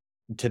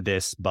to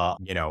this, but,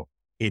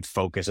 it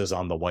focuses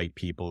on the white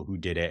people who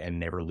did it and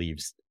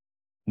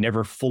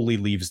never fully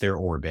leaves their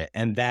orbit.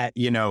 And that,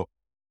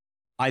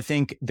 I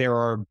think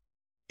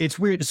it's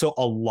weird. So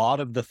a lot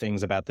of the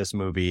things about this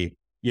movie,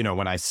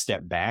 when I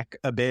step back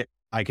a bit,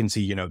 I can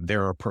see,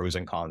 there are pros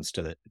and cons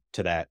to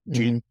that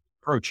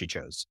approach he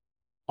chose.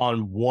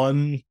 On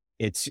one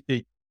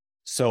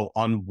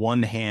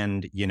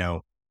hand,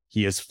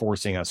 he is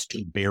forcing us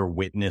to bear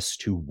witness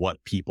to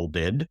what people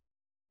did.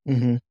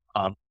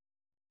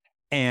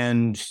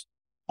 And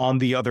On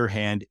the other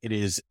hand, it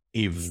is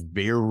a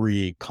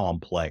very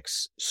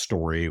complex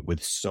story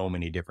with so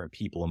many different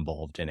people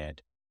involved in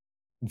it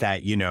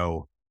that,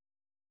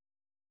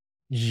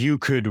 you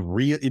could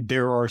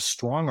there are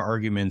strong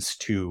arguments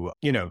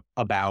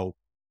about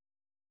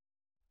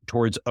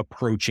towards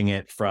approaching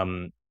it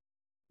from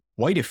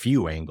quite a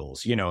few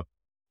angles.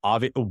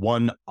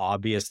 One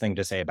obvious thing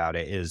to say about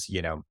it is,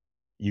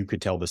 you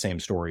could tell the same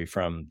story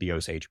from the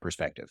Osage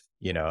perspective,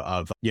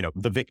 of,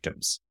 the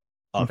victims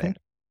of it.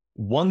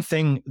 One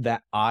thing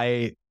that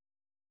I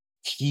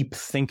keep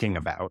thinking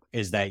about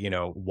is that,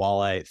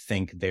 while I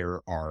think there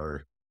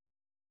are,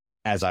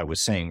 as I was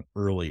saying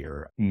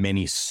earlier,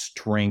 many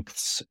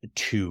strengths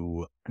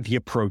to the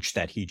approach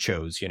that he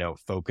chose,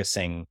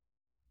 focusing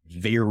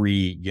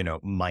very,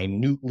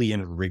 minutely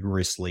and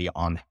rigorously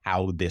on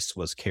how this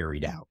was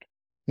carried out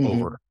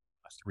over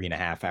a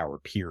 3.5 hour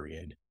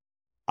period.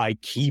 I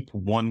keep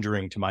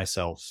wondering to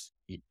myself,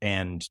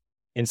 and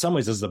in some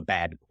ways this is a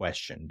bad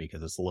question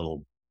because it's a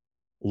little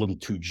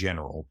too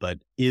general, but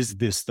is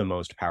this the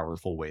most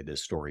powerful way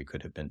this story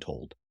could have been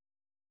told?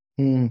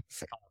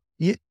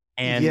 Yeah.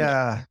 And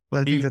I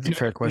think that's a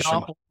fair question.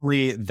 Not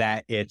only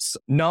that, it's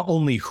not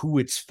only who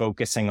it's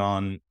focusing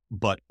on,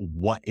 but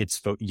what it's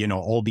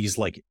all these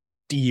like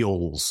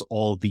deals,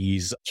 all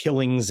these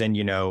killings, and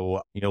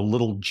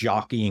little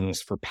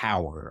jockeyings for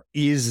power.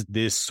 Is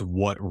this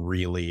what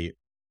really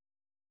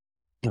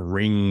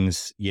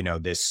brings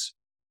this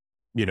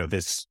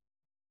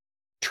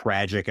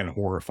tragic and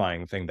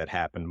horrifying thing that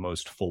happened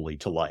most fully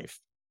to life?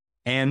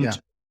 And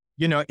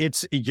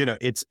it's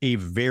a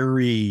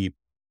very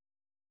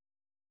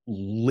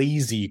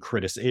lazy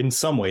criticism, in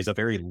some ways a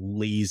very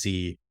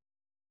lazy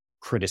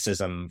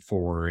criticism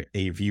for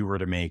a viewer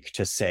to make,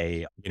 to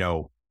say,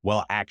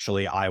 well,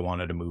 actually I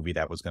wanted a movie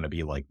that was going to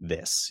be like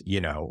this,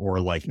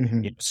 or like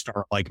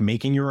start like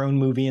making your own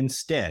movie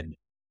instead.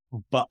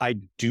 But I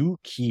do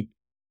keep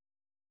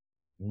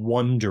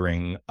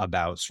wondering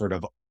about sort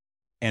of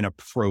an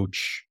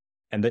approach,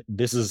 and that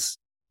this is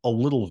a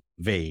little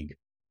vague,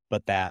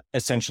 but that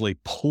essentially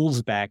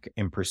pulls back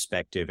in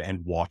perspective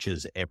and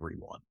watches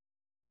everyone.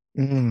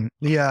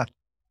 Yeah.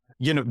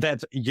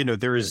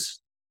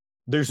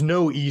 There's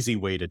no easy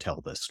way to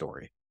tell this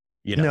story.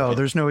 No,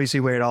 there's no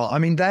easy way at all. I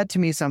mean, that to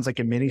me sounds like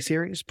a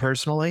miniseries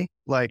personally.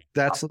 Like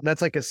that's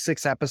like a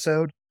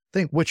 6-episode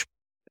thing, which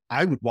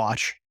I would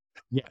watch.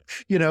 Yeah.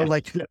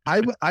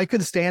 I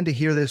could stand to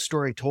hear this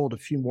story told a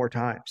few more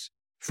times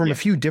from a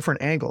few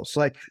different angles.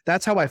 Like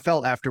that's how I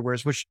felt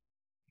afterwards, which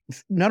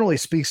not only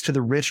speaks to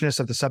the richness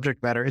of the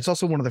subject matter, it's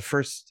also one of the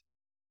first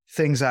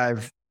things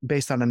I've,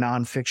 based on a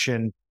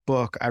nonfiction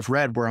book I've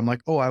read, where I'm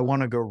like, oh, I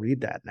want to go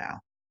read that now.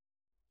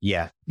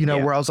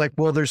 Where I was like,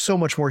 well, there's so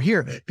much more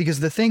here,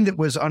 because the thing that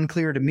was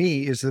unclear to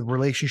me is the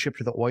relationship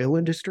to the oil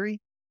industry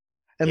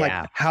and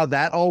like how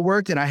that all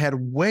worked. And I had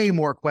way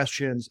more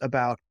questions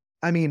about,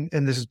 and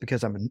this is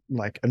because I'm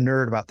like a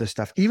nerd about this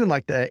stuff, even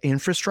like the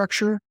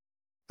infrastructure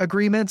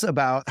agreements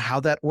about how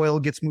that oil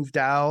gets moved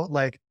out,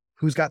 like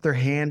who's got their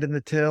hand in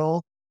the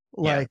till,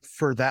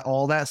 for that,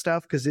 all that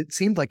stuff. Cause it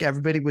seemed like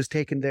everybody was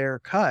taking their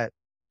cut,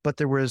 but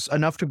there was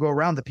enough to go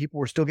around that people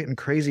were still getting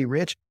crazy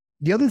rich.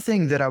 The other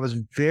thing that I was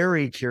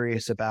very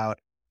curious about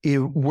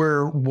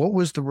what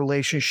was the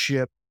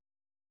relationship?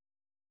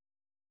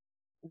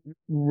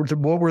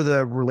 What were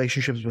the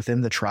relationships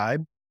within the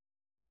tribe?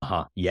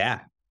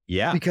 Yeah.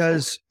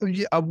 Because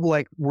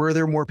like, were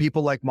there more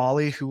people like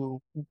Molly who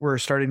were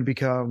starting to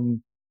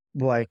become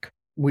like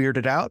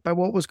weirded out by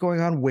what was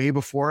going on way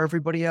before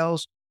everybody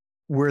else?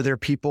 Were there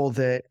people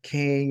that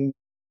King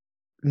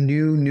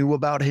knew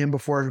about him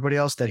before everybody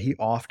else that he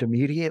offed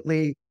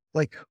immediately?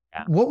 Like,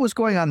 what was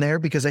going on there?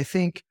 Because I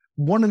think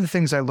one of the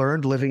things I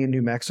learned living in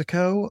New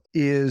Mexico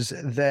is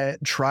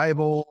that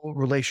tribal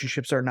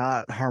relationships are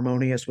not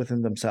harmonious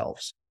within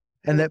themselves.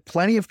 And that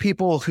plenty of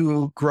people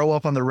who grow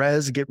up on the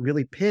res get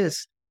really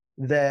pissed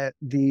that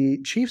the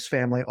Chiefs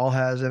family all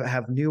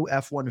have new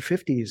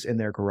F-150s in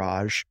their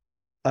garage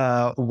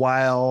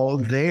while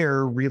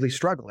they're really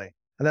struggling.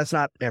 And that's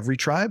not every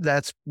tribe.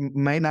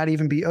 Might not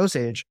even be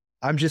Osage.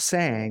 I'm just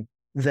saying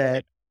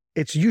that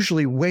it's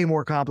usually way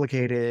more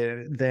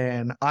complicated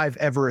than I've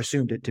ever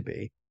assumed it to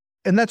be.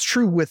 And that's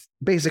true with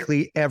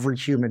basically every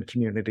human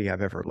community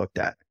I've ever looked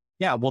at.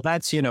 Yeah, well,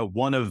 that's,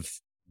 one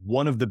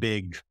of the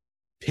big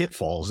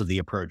pitfalls of the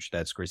approach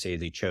that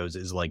Scorsese chose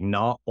is like,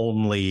 not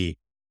only,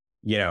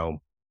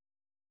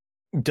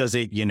 does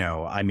it,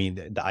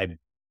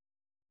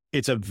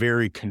 it's a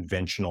very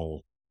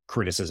conventional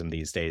criticism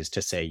these days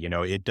to say,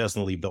 it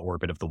doesn't leave the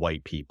orbit of the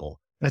white people.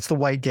 That's the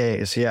white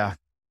gaze. Yeah.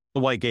 The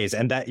white gaze.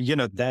 And that,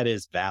 that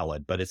is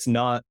valid, but it's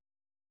not,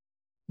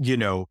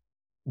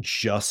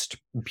 just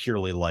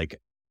purely like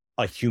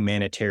a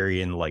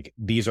humanitarian, like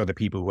these are the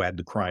people who had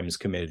the crimes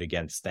committed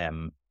against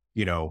them.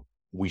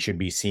 We should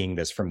be seeing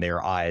this from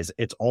their eyes.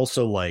 It's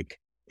also like,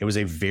 it was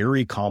a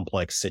very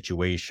complex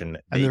situation.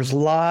 And there's a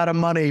lot of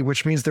money,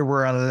 which means there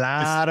were a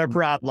lot of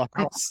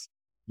problems.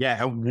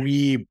 Yeah. And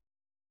we,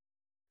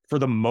 for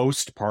the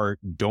most part,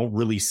 don't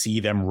really see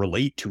them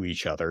relate to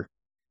each other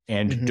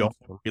and don't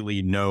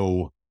really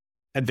know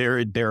And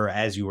there are,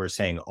 as you were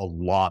saying, a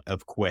lot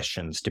of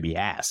questions to be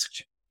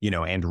asked,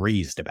 and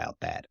raised about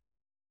that.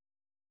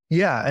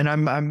 Yeah.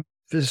 And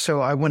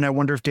when I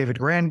wonder if David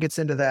Grann gets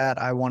into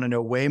that, I want to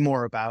know way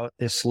more about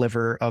this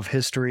sliver of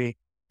history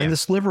and the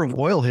sliver of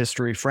oil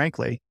history,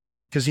 frankly,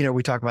 because,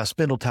 we talk about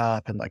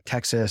Spindletop and like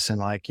Texas and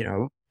like,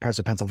 parts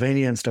of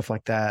Pennsylvania and stuff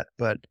like that.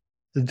 But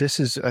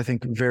this is, I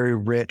think, very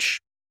rich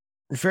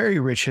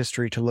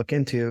history to look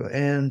into.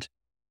 And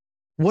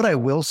what I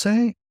will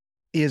say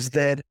is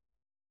that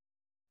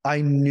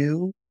I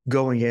knew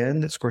going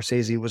in that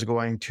Scorsese was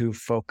going to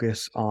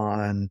focus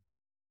on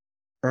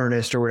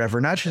Ernest or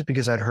whatever, not just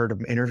because I'd heard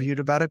him interviewed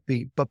about it,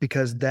 but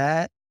because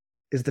that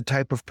is the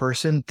type of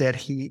person that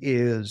he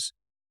is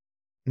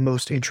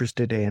most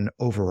interested in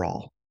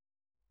overall.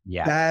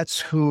 Yeah. That's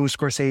who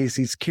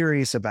Scorsese's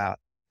curious about,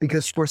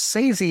 because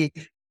Scorsese,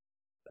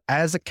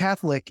 as a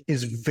Catholic,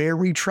 is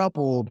very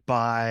troubled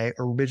by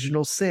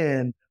original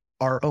sin,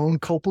 our own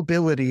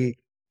culpability,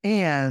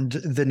 and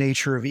the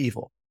nature of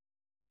evil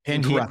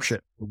and corruption.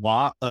 A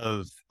lot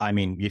of,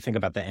 you think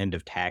about the end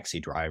of Taxi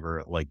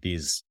Driver, like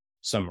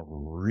some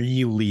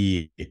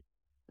really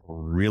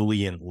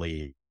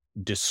brilliantly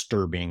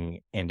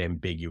disturbing and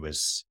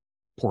ambiguous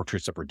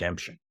portraits of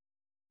redemption.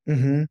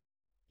 Mm-hmm.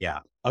 Yeah.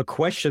 A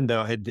question,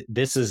 though,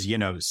 this is,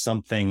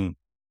 something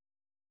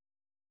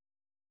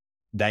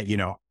that,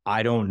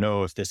 I don't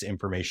know if this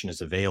information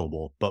is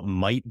available, but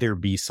might there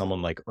be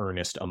someone like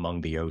Ernest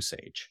among the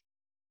Osage?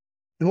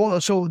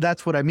 Well, so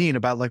that's what I mean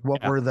about like,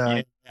 what were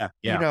the,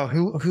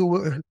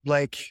 who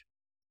like,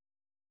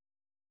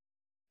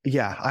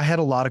 I had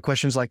a lot of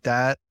questions like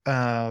that,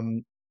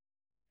 and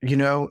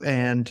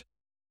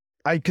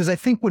because I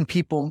think when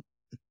people,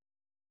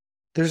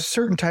 there's a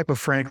certain type of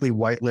frankly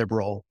white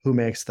liberal who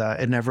makes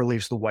it never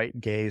leaves the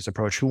white gaze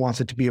approach, who wants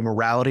it to be a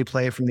morality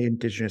play from the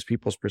indigenous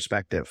people's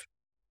perspective.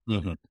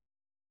 Mm-hmm.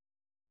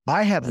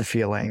 I have the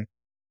feeling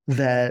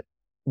that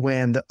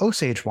when the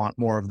Osage want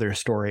more of their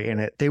story in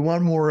it, they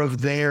want more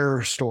of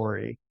their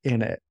story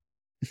in it.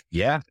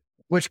 Yeah.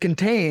 Which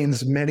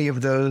contains many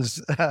of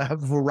those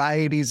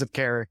varieties of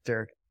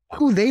character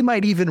who they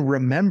might even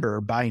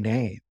remember by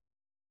name.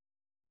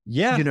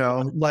 Yeah.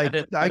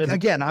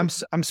 Again,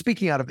 I'm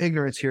speaking out of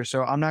ignorance here,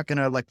 so I'm not going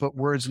to like put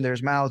words in their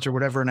mouths or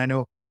whatever. And I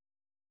know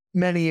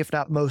many, if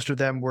not most of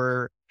them,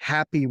 were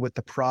happy with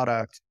the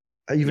product,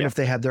 even if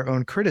they had their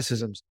own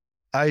criticisms.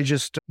 I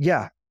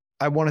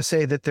want to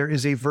say that there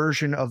is a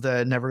version of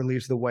the never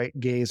leaves the white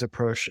gaze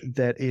approach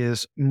that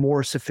is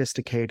more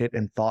sophisticated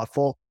and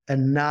thoughtful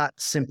and not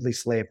simply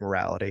slave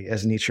morality,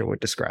 as Nietzsche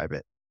would describe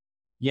it.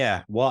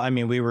 Yeah. Well,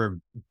 we were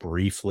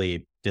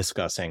briefly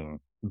discussing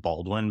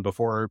Baldwin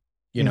before,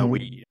 one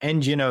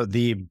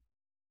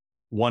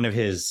of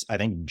his, I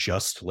think,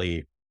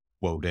 justly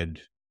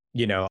quoted,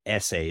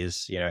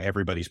 essays,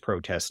 everybody's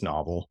protest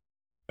novel,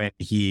 when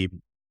he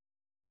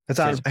It's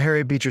on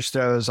Harry Beecher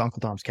Stowe's Uncle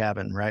Tom's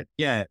Cabin, right?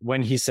 Yeah.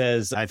 When he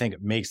says, I think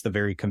it makes the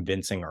very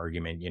convincing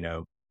argument,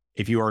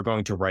 if you are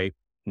going to write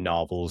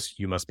novels,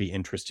 you must be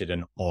interested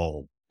in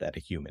all that a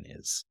human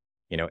is,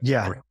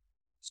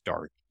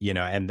 start,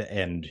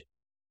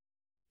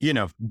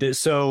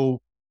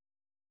 so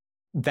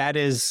that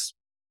is,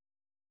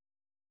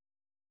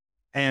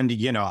 and,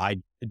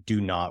 I do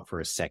not for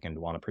a second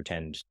want to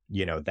pretend,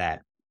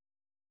 that,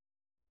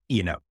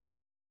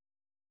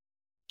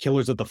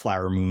 Killers of the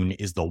Flower Moon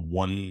is the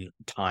one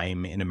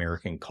time in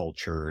American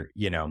culture,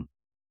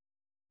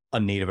 a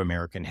Native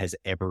American has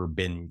ever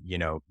been,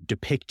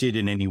 depicted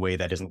in any way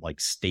that isn't like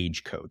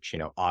Stagecoach.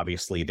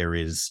 Obviously there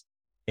is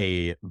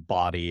a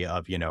body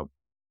of,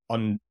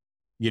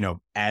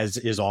 as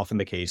is often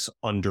the case,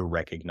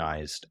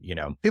 under-recognized,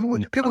 People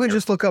can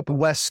just look up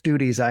Wes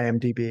Studi's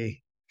IMDb,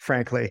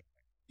 frankly.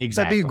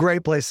 Exactly. That'd be a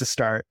great place to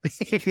start.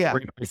 Yeah.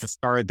 Great place to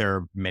start. There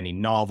are many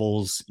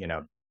novels,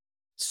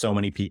 so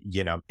many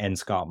people, N.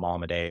 Scott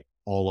Momaday,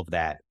 all of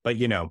that. But,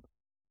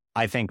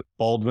 I think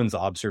Baldwin's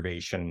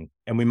observation,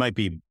 and we might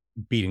be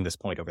beating this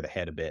point over the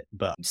head a bit,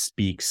 but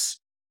speaks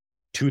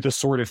to the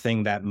sort of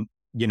thing that,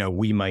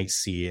 we might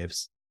see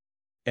if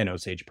an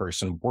Osage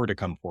person were to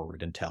come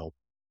forward and tell,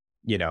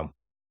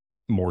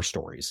 more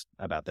stories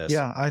about this.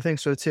 Yeah, I think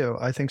so too.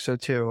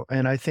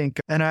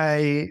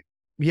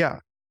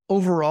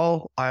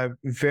 Overall, I'm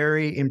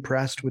very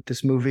impressed with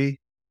this movie.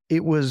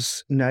 It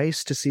was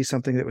nice to see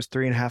something that was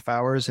 3.5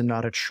 hours and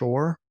not a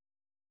chore,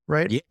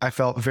 right? Yeah. I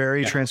felt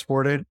very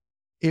transported.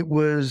 It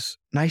was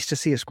nice to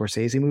see a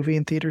Scorsese movie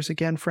in theaters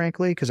again,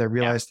 frankly, because I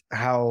realized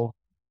how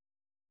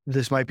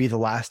this might be the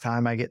last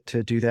time I get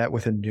to do that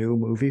with a new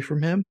movie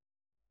from him.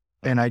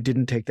 And I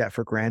didn't take that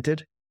for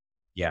granted.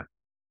 Yeah.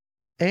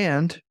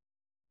 And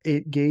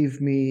it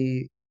gave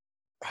me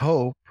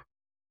hope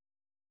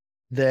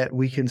that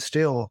we can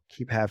still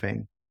keep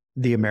having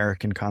the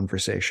American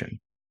conversation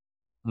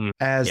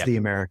the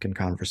American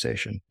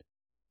conversation.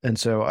 And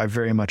so I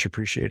very much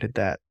appreciated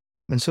that.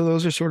 And so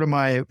those are sort of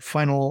my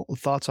final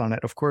thoughts on it.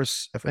 Of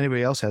course, if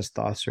anybody else has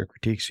thoughts or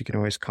critiques, you can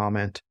always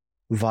comment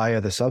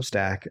via the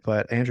Substack.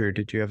 But Andrew,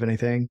 did you have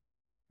anything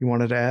you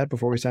wanted to add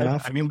before we sign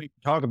off? We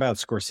talk about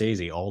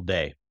Scorsese all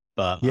day,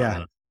 but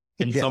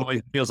in some ways,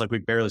 it feels like we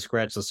barely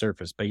scratched the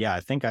surface. But yeah, I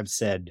think I've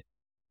said,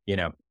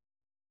 said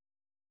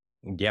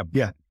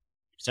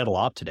a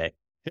lot today.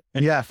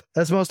 Yeah,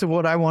 that's most of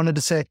what I wanted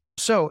to say.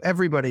 So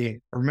everybody,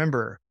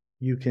 remember,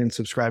 you can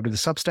subscribe to the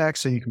Substack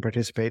so you can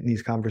participate in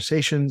these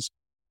conversations,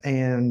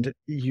 and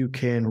you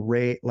can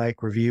rate,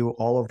 review,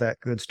 all of that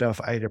good stuff.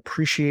 I'd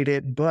appreciate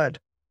it. But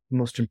the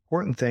most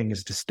important thing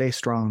is to stay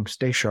strong,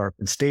 stay sharp,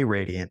 and stay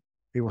radiant.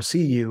 We will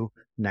see you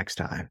next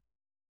time.